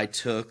I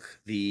took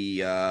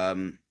the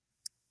I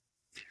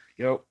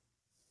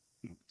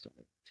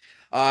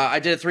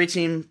did a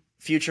 3-team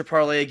future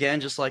parlay again,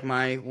 just like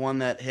my one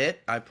that hit.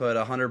 I put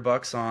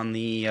 $100 on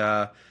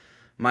the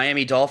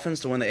Miami Dolphins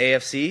to win the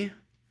AFC,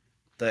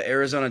 the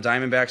Arizona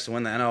Diamondbacks to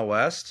win the NL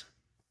West,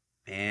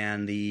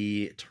 and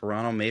the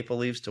Toronto Maple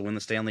Leafs to win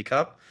the Stanley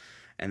Cup,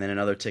 and then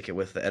another ticket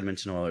with the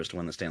Edmonton Oilers to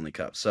win the Stanley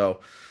Cup.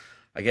 So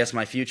I guess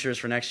my futures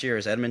for next year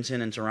is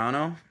Edmonton and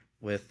Toronto,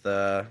 with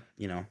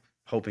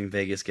hoping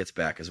Vegas gets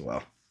back as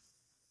well.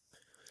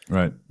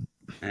 Right.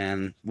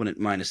 And wouldn't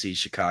mind to see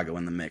Chicago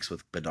in the mix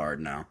with Bedard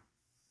now.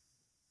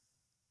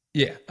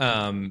 Yeah.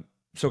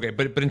 So okay,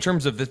 but in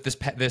terms of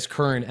this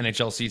current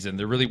NHL season,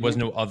 there really was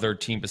no other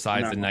team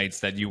besides the Knights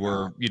that you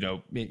were,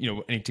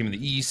 any team in the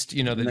East,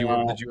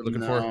 that you were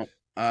looking for.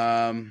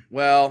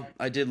 Well,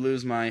 I did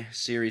lose my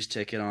series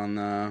ticket on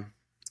the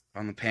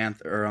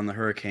Panther or on the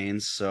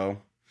Hurricanes, so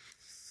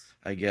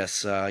I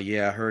guess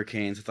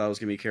Hurricanes. I thought it was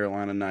gonna be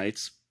Carolina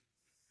Knights.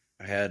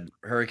 I had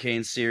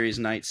Hurricane series,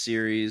 Knights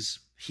series,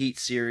 Heat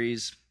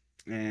series,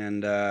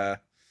 and what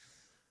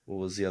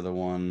was the other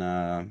one?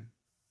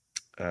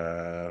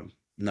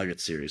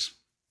 Nuggets series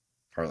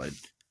parlayed.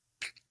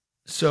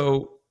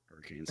 So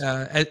Hurricanes.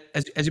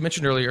 As you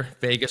mentioned earlier,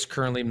 Vegas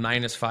currently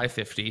minus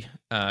 550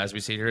 as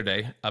we see here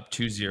today, up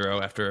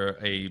 2-0 after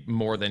a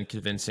more than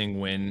convincing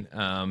win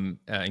in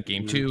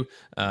Game 2.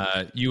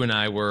 You and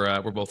I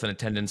were both in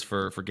attendance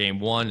for Game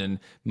 1, and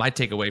my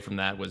takeaway from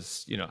that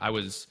was,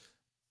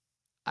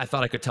 I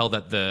thought I could tell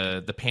that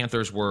the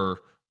Panthers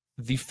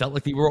felt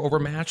like they were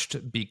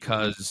overmatched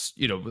because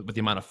with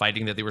the amount of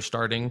fighting that they were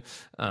starting,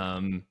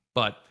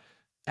 but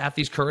at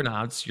these current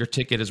odds, your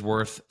ticket is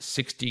worth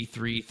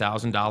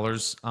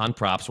 $63,000 on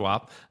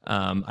PropSwap.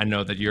 I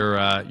know that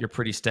you're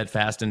pretty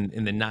steadfast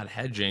in the not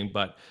hedging,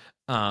 but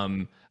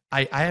I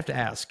have to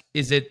ask: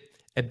 is it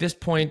at this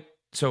point?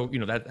 So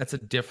that's a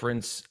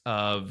difference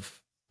of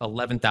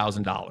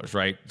 $11,000,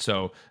 right?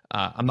 So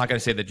I'm not going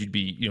to say that you'd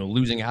be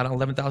losing out on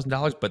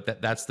 $11,000,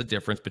 but that's the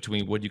difference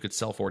between what you could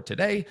sell for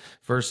today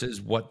versus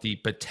what the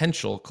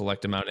potential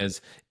collect amount is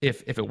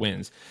if it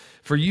wins.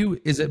 For you,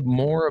 is it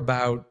more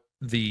about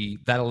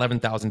that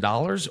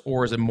 $11,000,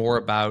 or is it more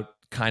about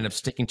kind of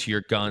sticking to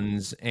your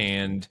guns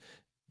and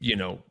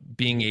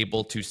being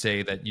able to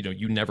say that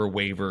you never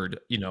wavered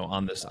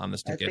on this I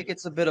ticket? think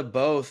it's a bit of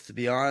both, to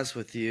be honest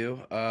with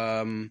you.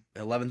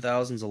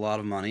 11,000 is a lot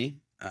of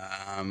money.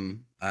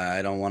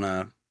 I don't want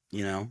to,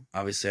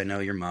 obviously I know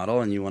your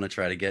model and you want to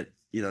try to get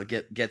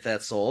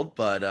that sold,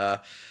 but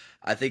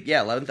I think,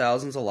 yeah,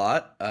 11,000 is a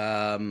lot.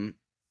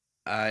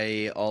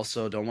 I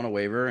also don't want to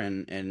waver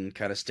and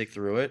kind of stick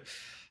through it.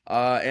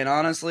 And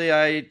honestly,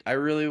 I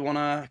really want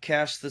to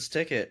cash this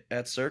ticket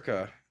at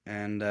Circa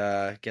and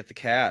get the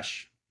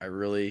cash. I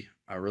really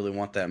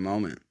want that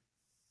moment.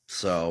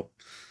 So,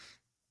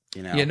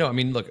 Yeah, no, I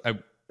mean, look,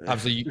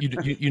 obviously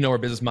you know our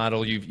business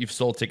model. You've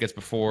sold tickets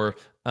before,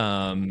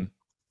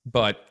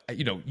 but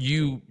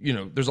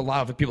there's a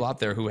lot of people out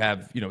there who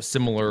have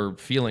similar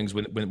feelings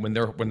when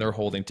they're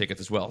holding tickets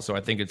as well. So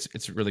I think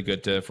it's really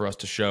good for us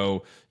to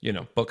show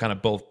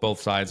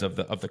both sides of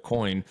the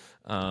coin.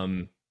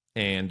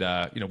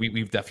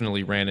 We've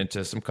definitely ran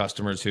into some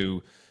customers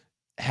who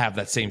have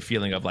that same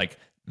feeling of like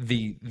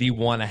the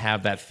want to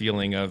have that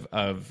feeling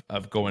of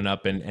going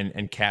up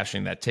and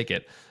cashing that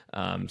ticket.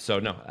 So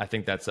no, I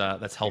think that's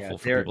helpful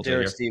for people to hear.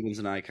 Derek Stevens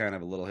and I kind of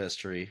have a little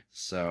history,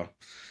 so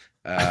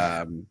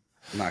I'm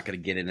not going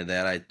to get into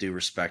that. I do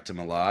respect him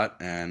a lot,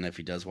 and if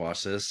he does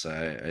watch this,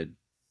 I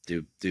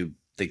do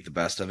think the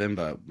best of him.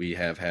 But we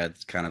have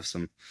had kind of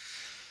some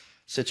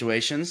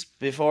situations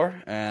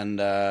before, and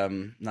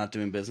not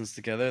doing business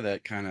together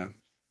that kind of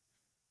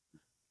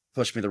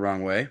pushed me the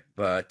wrong way.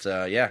 But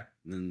yeah,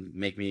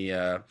 make me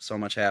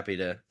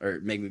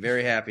make me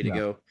very happy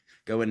to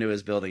go into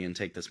his building and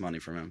take this money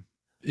from him.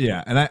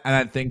 Yeah, and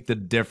I think the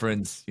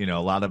difference, a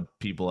lot of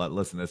people that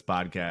listen to this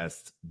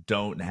podcast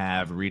don't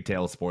have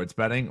retail sports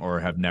betting or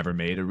have never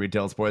made a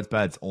retail sports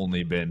bet. It's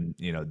only been,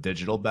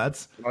 digital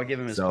bets. I'll give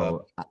him his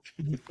pub.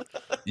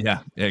 Yeah,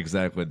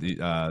 exactly.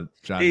 John,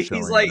 he's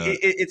like,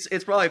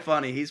 it's probably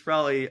funny. He's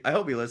probably, I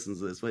hope he listens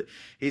to this, but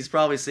he's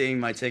probably seeing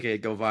my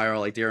ticket go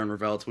viral, like Darren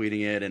Ravel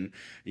tweeting it, and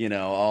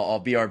I'll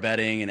be our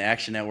betting and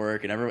Action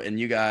Network and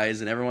you guys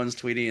and everyone's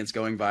tweeting it's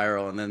going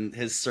viral, and then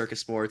his Circus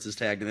Sports is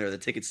tagged in there, the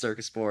ticket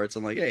Circus Sports.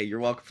 I'm like, hey, you're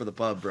welcome for the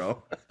pub,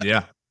 bro.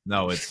 Yeah.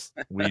 No,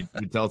 we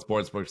tell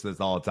sportsbooks this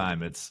all the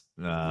time. It's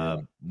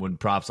when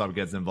PropSwap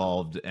gets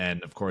involved,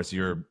 and of course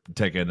your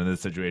ticket in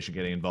this situation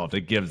getting involved,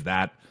 it gives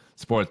that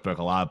sportsbook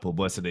a lot of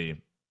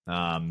publicity.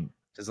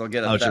 Because they'll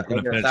get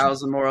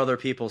 1,000 more other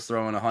people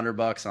throwing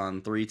 $100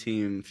 on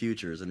 3-team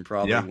futures and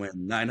probably win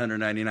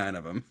 999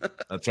 of them.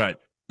 That's right.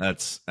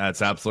 That's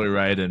absolutely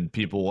right, and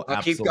people will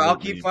I'll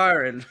keep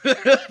firing.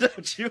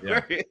 Don't you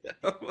worry.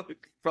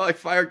 Probably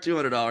fire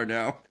 $200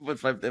 now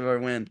if I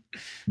win.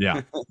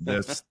 Yeah,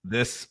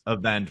 this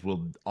event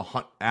will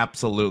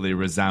absolutely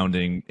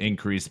resounding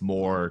increase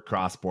more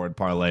cross-board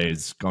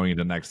parlays going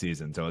into next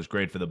season. So it's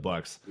great for the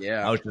books.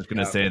 Yeah, I was just going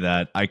to say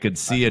that I could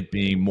see it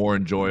being more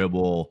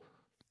enjoyable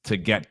to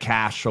get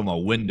cash from a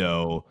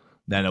window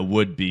than it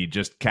would be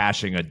just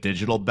cashing a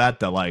digital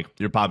bet that like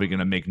you're probably going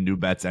to make new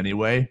bets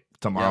anyway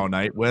tomorrow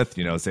night with,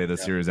 say the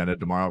series ended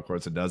tomorrow. Of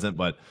course it doesn't,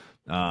 but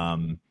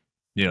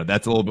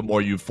that's a little bit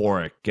more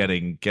euphoric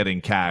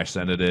getting cash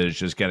than it is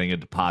just getting a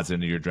deposit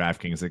into your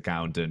DraftKings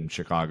account in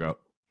Chicago.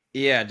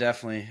 Yeah,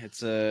 definitely.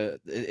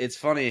 It's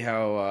funny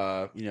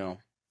how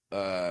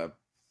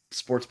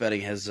sports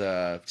betting has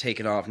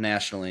taken off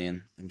nationally,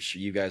 and I'm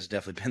sure you guys have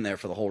definitely been there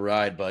for the whole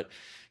ride, but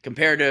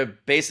compared to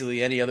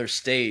basically any other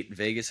state,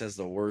 Vegas has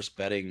the worst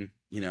betting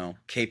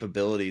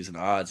capabilities and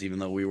odds, even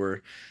though we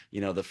were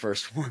the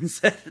first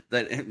ones that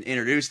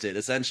introduced it,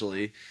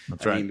 essentially.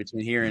 That's right. I mean,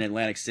 between here and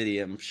Atlantic City,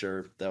 I'm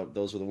sure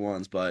those were the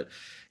ones, but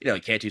you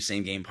can't do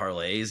same game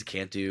parlays,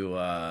 can't do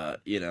a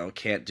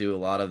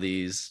lot of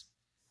these,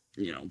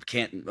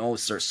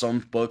 some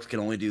books can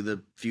only do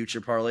the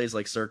future parlays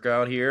like Circa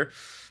out here.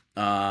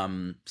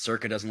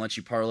 Circa doesn't let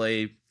you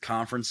parlay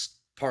conference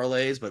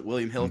parlays, but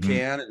William Hill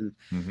can,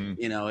 and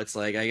it's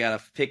like I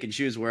gotta pick and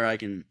choose where I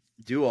can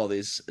do all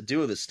this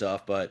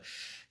stuff. But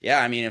yeah,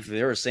 I mean, if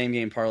there were same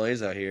game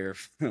parlays out here,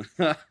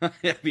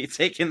 I'd be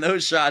taking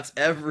those shots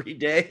every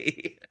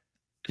day.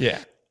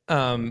 Yeah.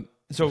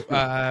 So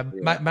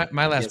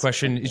my last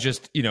question is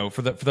just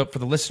for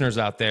the listeners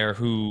out there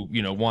who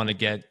want to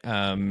get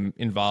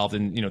involved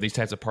in these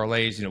types of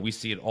parlays. We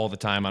see it all the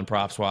time on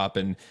PropSwap,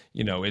 and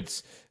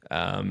it's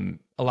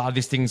a lot of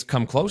these things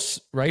come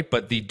close, right?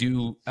 But they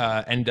do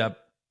end up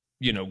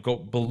go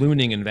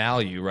ballooning in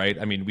value, right?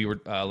 I mean, we were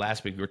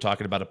last week we were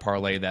talking about a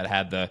parlay that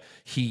had the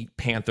Heat,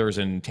 Panthers,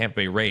 and Tampa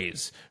Bay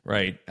Rays,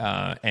 right?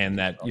 And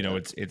that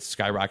it's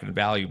skyrocketed in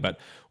value. But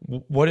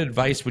what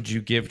advice would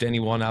you give to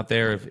anyone out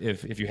there,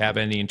 if you have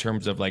any, in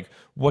terms of like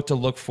what to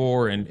look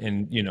for and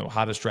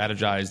how to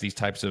strategize these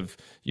types of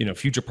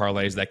future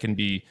parlays that can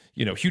be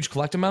huge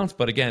collect amounts,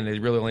 but again,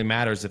 it really only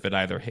matters if it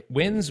either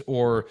wins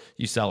or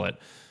you sell it.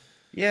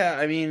 Yeah,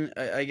 I mean,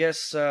 I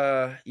guess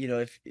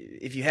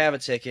if you have a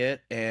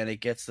ticket and it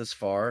gets this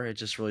far, it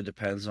just really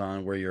depends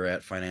on where you're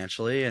at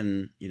financially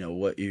and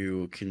what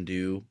you can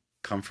do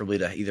comfortably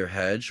to either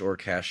hedge or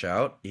cash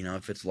out.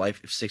 If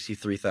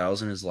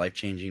 63,000 is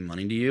life-changing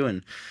money to you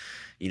and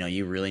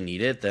you really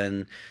need it,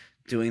 then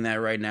doing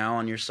that right now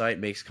on your site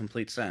makes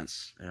complete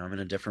sense. I'm in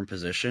a different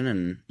position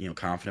and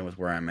confident with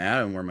where I'm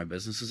at and where my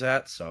business is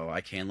at, so I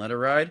can let it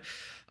ride.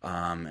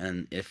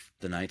 And if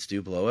the Knights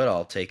do blow it,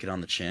 I'll take it on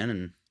the chin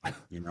and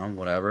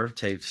whatever,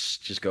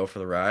 just go for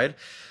the ride.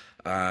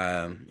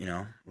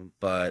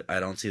 But I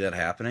don't see that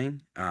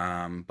happening.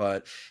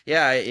 But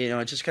yeah,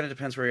 it just kind of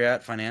depends where you're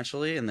at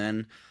financially. And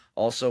then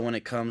also when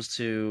it comes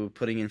to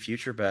putting in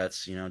future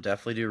bets,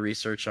 definitely do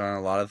research on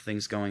a lot of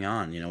things going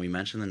on. We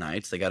mentioned the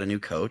Knights, they got a new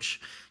coach.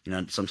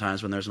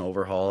 Sometimes when there's an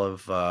overhaul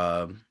of,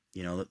 the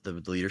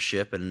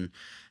leadership and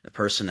the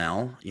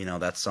personnel,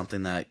 that's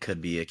something that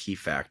could be a key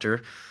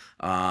factor.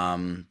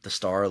 The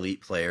star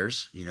elite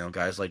players,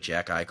 guys like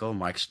Jack Eichel,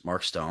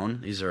 Mark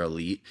Stone, these are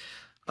elite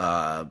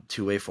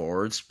two-way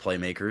forwards,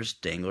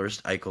 playmakers, danglers.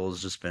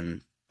 Eichel's just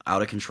been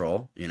out of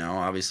control.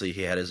 Obviously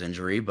he had his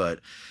injury, but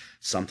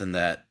something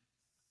that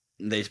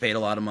they paid a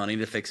lot of money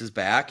to fix his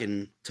back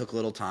and took a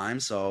little time.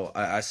 So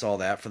I saw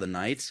that for the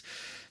Knights.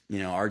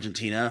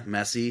 Argentina,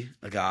 Messi,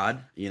 a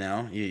god.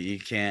 You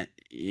can't.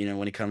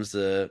 When it comes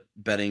to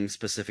betting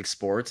specific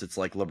sports, it's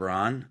like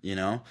LeBron.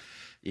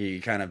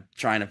 You're kind of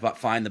trying to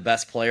find the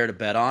best player to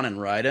bet on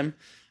and ride him.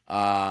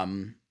 Yeah,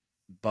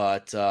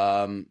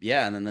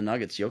 and then the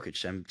Nuggets,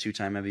 Jokic,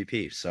 two-time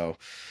MVP. So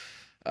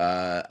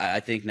I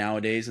think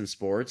nowadays in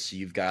sports,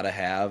 you've got to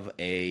have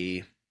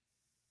I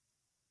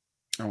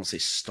don't want to say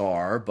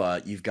star,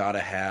 but you've got to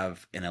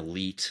have an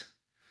elite,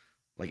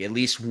 like at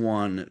least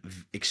one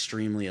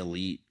extremely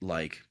elite,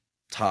 like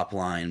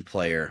top-line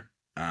player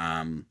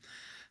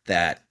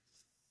that,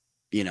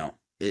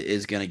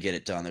 is going to get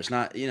it done. There's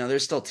not,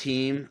 there's still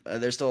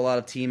there's still a lot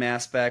of team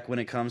aspect when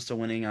it comes to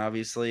winning,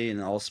 obviously, in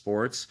all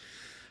sports,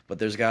 but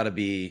there's got to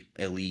be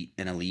an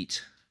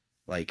elite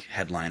like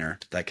headliner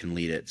that can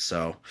lead it.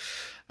 So,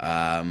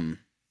 I'm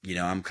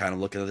kind of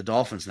looking at the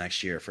Dolphins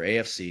next year for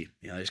AFC.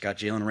 They just got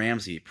Jalen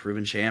Ramsey,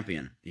 proven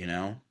champion,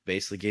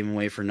 basically gave him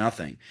away for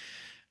nothing.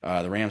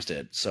 The Rams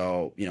did.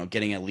 So,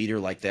 getting a leader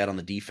like that on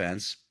the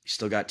defense, you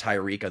still got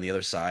Tyreek on the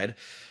other side.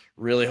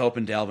 Really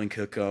hoping Dalvin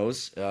Cook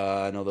goes.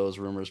 I know those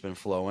rumors been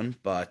flowing,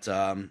 but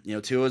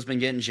Tua's been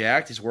getting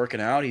jacked. He's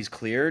working out. He's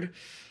cleared.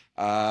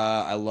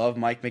 I love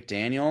Mike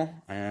McDaniel,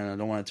 and I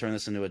don't want to turn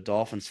this into a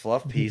Dolphins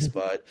fluff piece,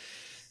 but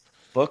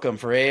book him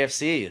for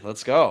AFC.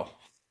 Let's go.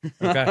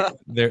 Okay,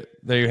 there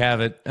you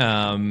have it.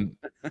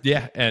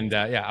 Yeah, and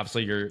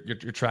obviously your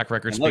track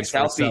record speaks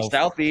for itself.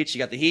 South Beach. You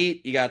got the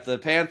Heat. You got the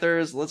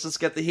Panthers. Let's just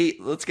get the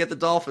Heat. Let's get the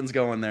Dolphins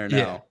going there now.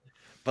 Yeah.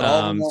 But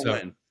all of them won't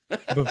win.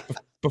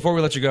 Before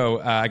we let you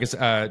go, I guess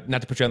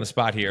not to put you on the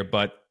spot here,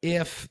 but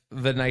if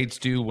the Knights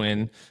do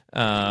win,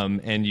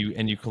 and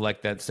you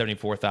collect that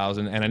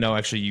 74,000, and I know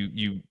actually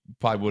you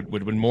probably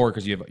would win more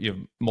because you have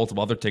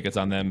multiple other tickets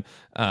on them.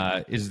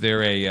 Is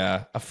there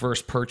a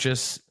first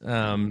purchase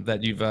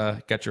that you've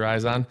got your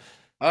eyes on?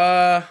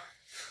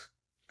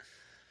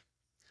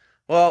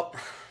 Well,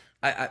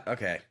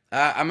 okay.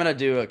 I'm gonna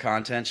do a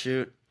content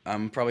shoot.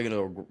 I'm probably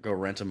gonna go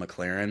rent a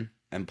McLaren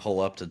and pull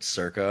up to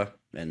Circa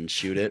and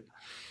shoot it.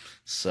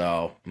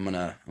 So I'm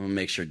gonna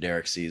make sure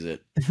Derek sees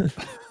it.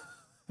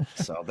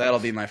 So that'll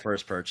be my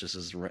first purchase,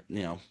 is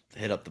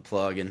hit up the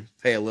plug and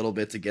pay a little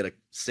bit to get a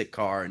sick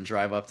car and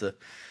drive up to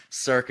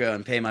Circa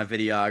and pay my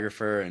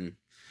videographer and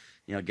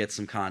get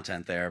some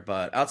content there.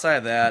 But outside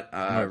of that,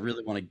 I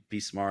really want to be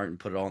smart and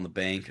put it all in the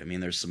bank. I mean,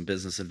 there's some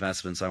business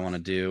investments I want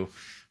to do,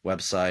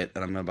 website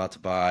that I'm about to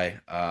buy,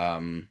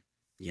 the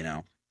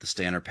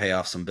standard, pay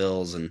off some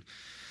bills and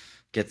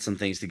get some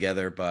things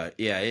together. But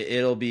yeah,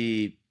 it'll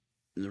be.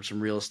 There's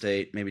some real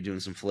estate, maybe doing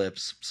some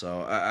flips.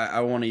 So I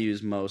want to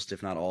use most,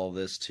 if not all of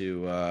this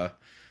to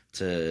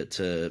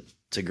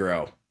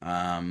grow.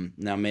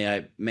 Now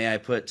may I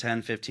put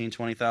 10, 15,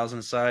 20,000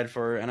 aside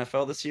for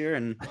NFL this year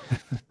and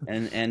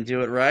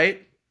do it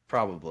right?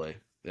 Probably.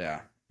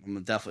 Yeah.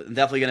 I'm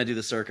definitely going to do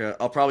the Circa.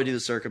 I'll probably do the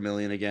Circa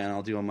Million again.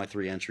 I'll do all my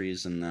 3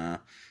 entries and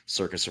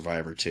Circa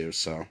Survivor too.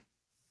 So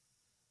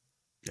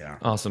yeah.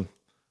 Awesome.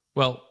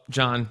 Well,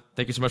 John,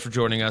 thank you so much for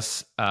joining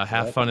us.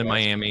 Have fun in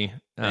Miami.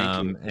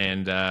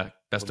 And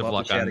best of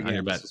luck on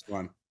your bet. This was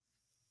fun.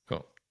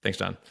 Cool. Thanks,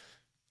 John.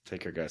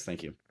 Take care, guys.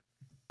 Thank you.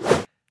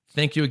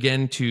 Thank you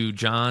again to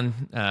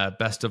John.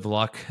 Best of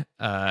luck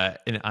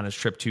on his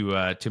trip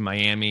to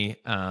Miami.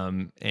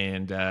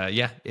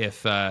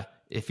 If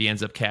if he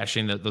ends up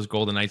cashing those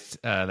Golden Knights,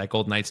 that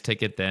Golden Knights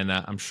ticket, then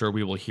I'm sure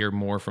we will hear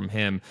more from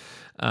him.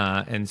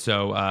 And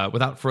so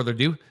without further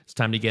ado, it's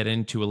time to get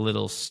into a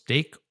little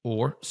stake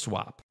or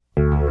swap.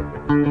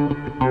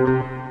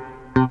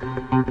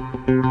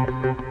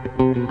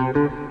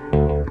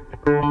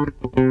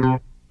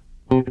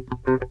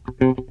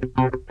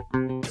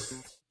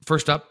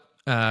 First up,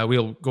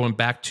 we'll going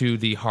back to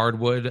the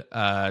hardwood,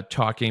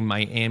 talking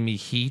Miami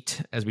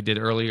Heat as we did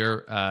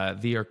earlier.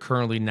 They are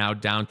currently now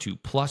down to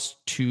plus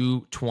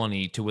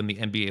 220 to win the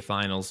NBA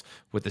Finals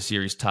with the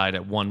series tied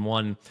at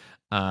 1-1.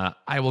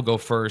 I will go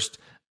first.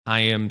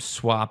 I am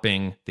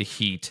swapping the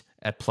Heat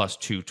at plus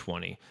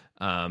 220.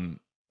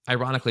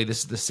 Ironically, this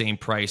is the same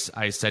price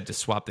I said to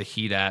swap the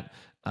Heat at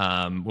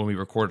when we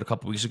recorded a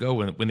couple weeks ago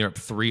when they're up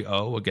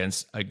 3-0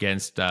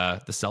 against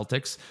the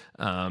Celtics.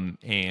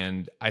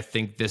 And I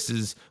think this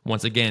is,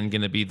 once again,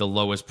 going to be the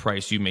lowest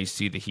price you may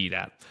see the Heat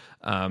at.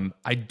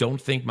 I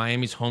don't think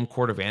Miami's home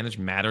court advantage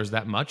matters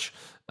that much.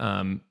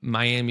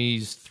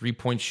 Miami's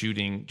three-point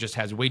shooting just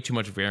has way too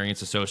much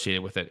variance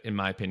associated with it, in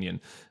my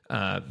opinion.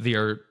 They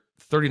are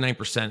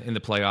 39% in the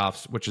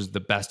playoffs, which is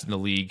the best in the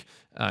league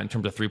in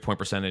terms of three-point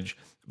percentage,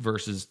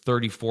 versus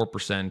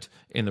 34%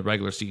 in the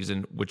regular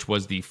season, which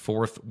was the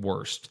fourth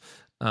worst.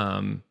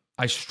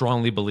 I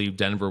strongly believe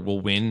Denver will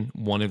win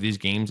one of these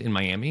games in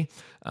Miami.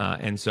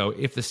 And so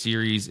if the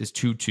series is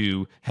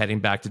 2-2 heading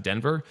back to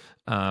Denver,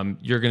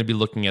 you're going to be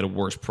looking at a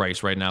worse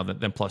price right now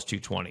than plus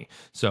 220.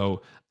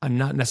 So I'm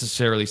not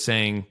necessarily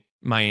saying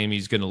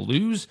Miami's going to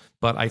lose,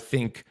 but I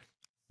think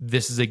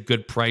this is a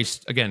good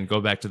price. Again, go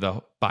back to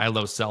the buy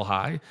low, sell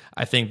high.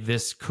 I think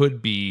this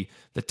could be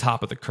the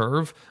top of the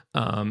curve.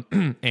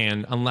 And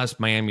unless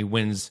Miami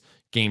wins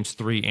games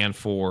 3 and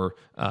 4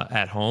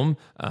 at home,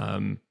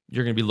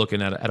 you're going to be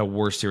looking at a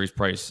worse series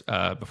price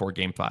before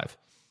game 5.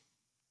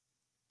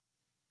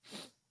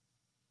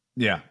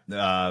 Yeah.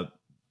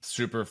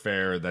 Super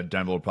fair that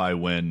Denver will probably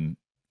win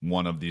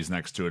one of these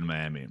next two in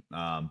Miami.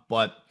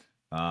 But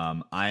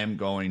I am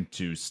going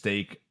to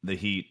stake the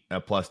Heat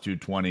at plus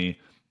 220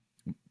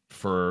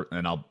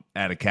 and I'll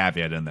add a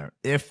caveat in there.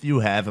 If you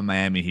have a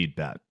Miami Heat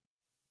bet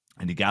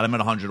and you got them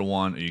at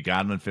 100-1, or you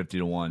got them at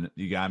 50-1,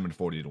 you got them at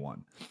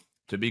 40-1.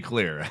 To be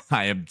clear,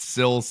 I am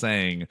still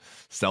saying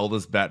sell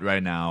this bet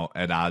right now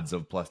at odds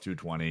of plus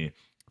 220,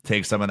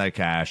 take some of that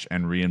cash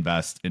and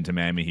reinvest into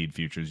Miami Heat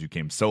futures. You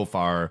came so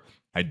far.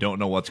 I don't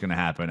know what's going to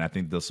happen. I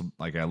think this,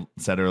 like I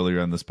said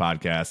earlier on this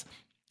podcast,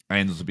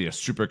 and this will be a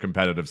super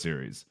competitive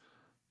series.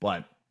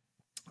 But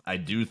I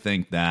do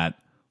think that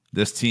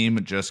this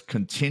team just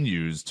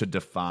continues to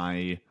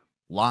defy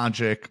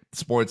logic,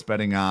 sports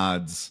betting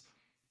odds,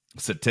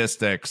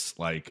 statistics.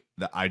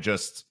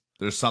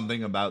 There's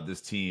something about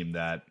this team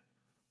that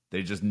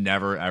they just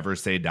never ever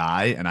say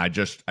die, and I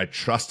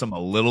trust them a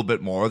little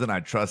bit more than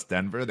I trust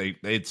Denver.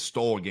 They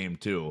stole game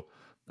 2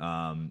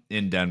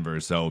 in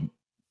Denver, so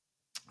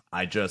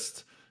I'll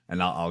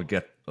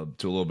get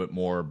to a little bit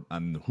more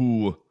on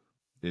who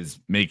is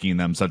making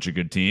them such a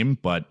good team,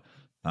 but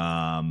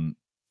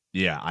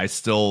yeah, I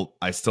still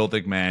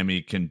think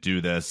Miami can do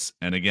this.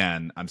 And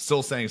again, I'm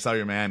still saying sell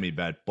your Miami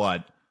bet,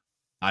 but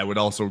I would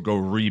also go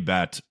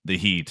rebet the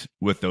Heat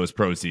with those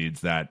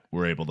proceeds that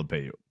we're able to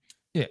pay you.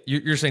 Yeah,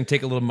 you're saying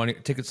take a little money,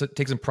 take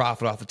some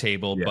profit off the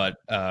table, yeah,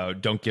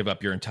 but don't give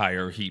up your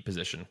entire Heat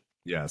position.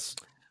 Yes.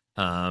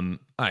 All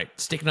right,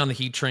 sticking on the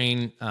Heat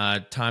train,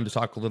 time to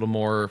talk a little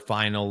more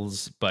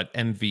finals, but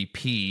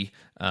MVP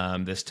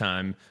this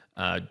time.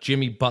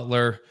 Jimmy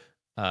Butler,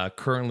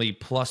 currently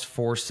plus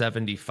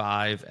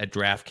 475 at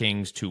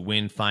DraftKings to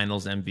win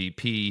finals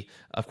MVP.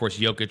 Of course,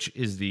 Jokic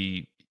is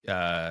the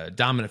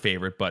dominant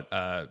favorite,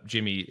 but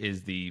Jimmy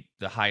is the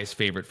highest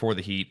favorite for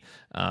the Heat.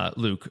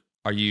 Luke,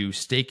 are you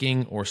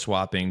staking or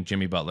swapping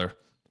Jimmy Butler?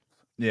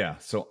 Yeah,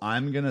 so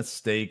I'm going to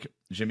stake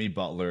Jimmy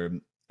Butler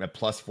at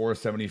plus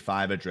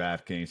 475 at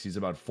DraftKings. He's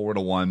about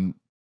 4-1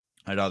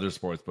 at other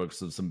sports books,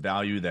 so some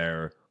value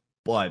there.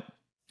 But,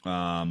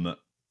 the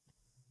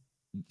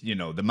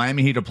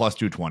Miami Heat are plus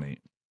 220.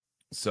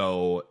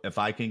 So if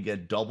I can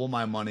get double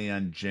my money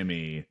on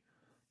Jimmy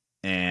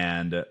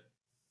and,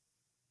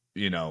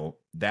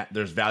 that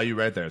there's value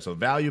right there. So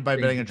value by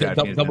betting on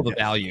DraftKings. Double the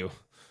value.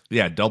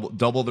 Yeah,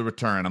 double the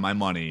return on my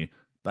money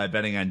by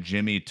betting on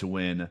Jimmy to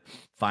win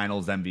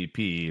finals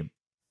MVP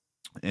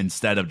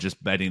instead of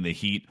just betting the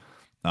Heat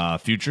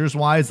futures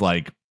wise,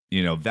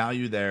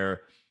 value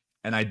there.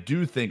 And I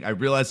do think, I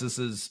realize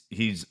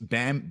he's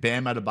Bam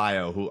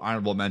Adebayo, who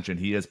honorable mention,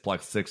 he is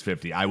plus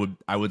 650.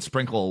 I would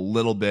sprinkle a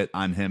little bit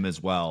on him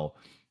as well,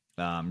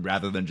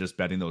 rather than just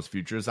betting those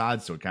futures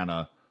odds. So kind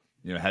of,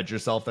 hedge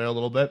yourself there a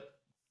little bit.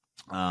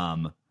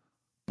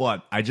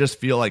 But I just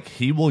feel like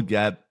he will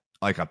get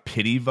like a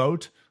pity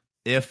vote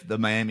if the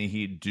Miami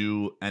Heat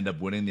do end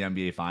up winning the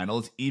NBA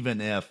Finals, even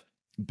if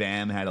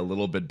Bam had a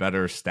little bit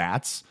better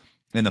stats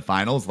in the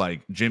finals.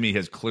 Like Jimmy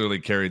has clearly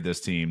carried this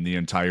team the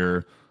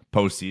entire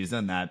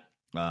postseason.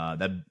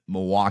 That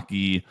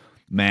Milwaukee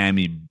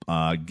Miami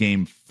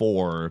game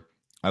 4,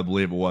 I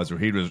believe it was, where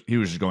he was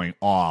just going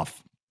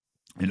off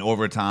in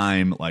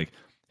overtime. Like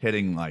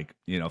hitting like,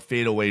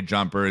 fadeaway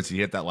jumpers. He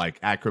hit that like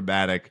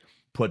acrobatic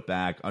put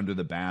back under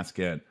the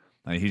basket.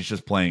 He's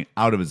just playing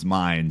out of his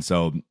mind.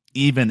 So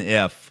even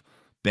if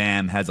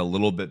Bam has a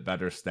little bit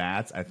better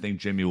stats, I think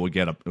Jimmy will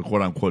get a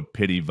quote unquote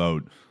pity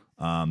vote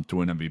to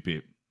win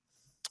MVP.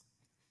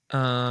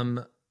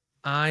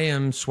 I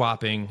am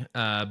swapping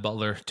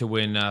Butler to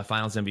win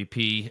Finals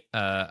MVP.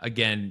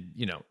 Again,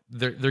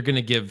 they're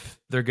gonna give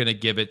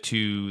it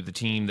to the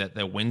team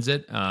that wins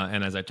it.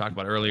 And as I talked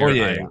about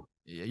earlier,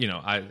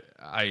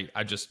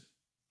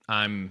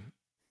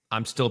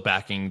 I'm still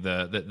backing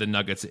the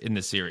Nuggets in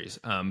this series.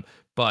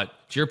 But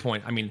to your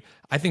point, I mean,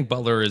 I think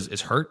Butler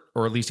is hurt,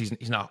 or at least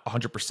he's not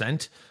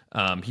 100%.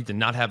 He did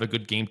not have a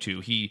good game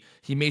 2. He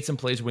made some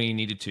plays when he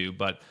needed to,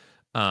 but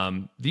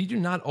you do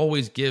not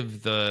always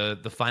give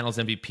the Finals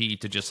MVP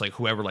to just like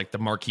whoever like the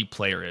marquee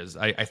player is.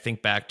 I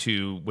think back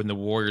to when the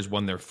Warriors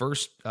won their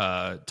first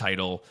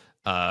title.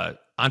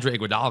 Andre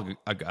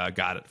Iguodala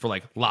got it for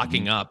like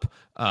locking up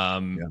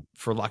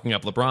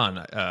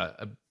LeBron,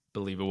 I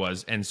believe it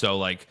was, and so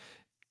like.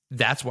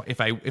 That's why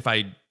if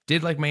I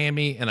did like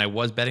Miami and I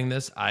was betting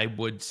this, I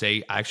would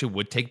say I actually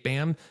would take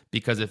Bam,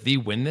 because if they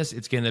win this,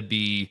 it's going to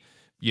be,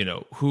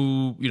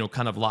 who,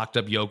 kind of locked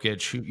up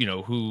Jokic,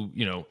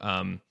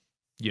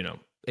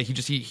 he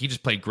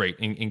just played great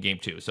in game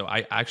 2. So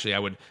I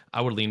would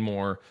lean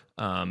more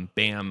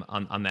Bam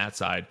on that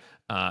side.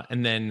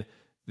 And then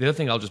the other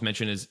thing I'll just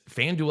mention is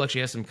FanDuel actually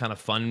has some kind of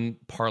fun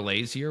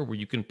parlays here where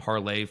you can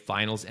parlay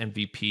Finals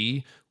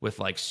MVP with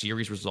like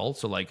series results.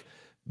 So like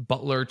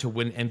Butler to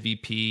win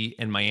MVP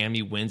and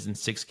Miami wins in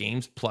 6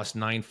 games plus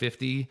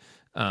 950.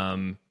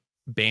 Bam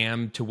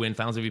to win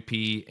Finals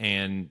MVP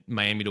and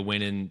Miami to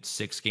win in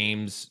 6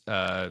 games,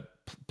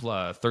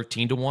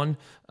 13-1.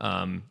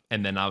 And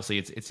then obviously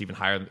it's even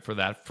higher for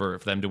that for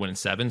them to win in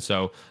 7.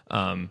 So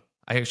I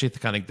actually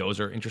kind of think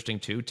those are interesting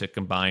too, to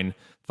combine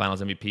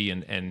Finals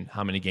MVP and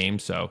how many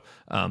games. So,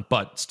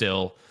 but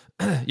still.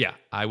 Yeah,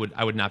 I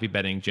would not be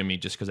betting Jimmy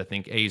just because I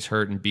think A is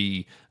hurt, and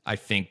B, I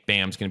think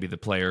Bam's going to be the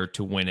player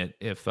to win it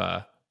if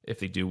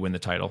they do win the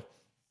title.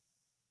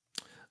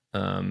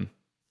 So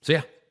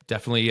yeah,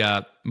 definitely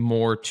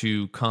more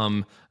to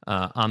come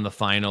on the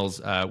finals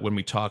when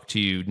we talk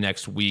to you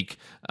next week.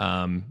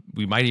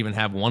 We might even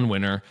have one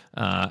winner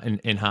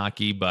in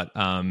hockey, but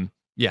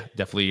yeah,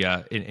 definitely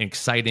an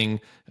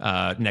exciting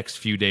next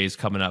few days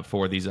coming up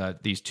for these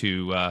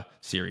 2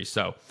 series.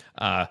 So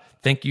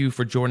thank you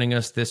for joining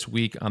us this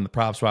week on the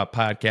Prop Swap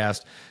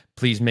podcast.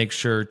 Please make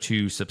sure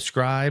to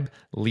subscribe,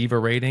 leave a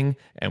rating,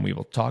 and we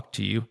will talk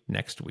to you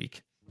next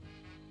week.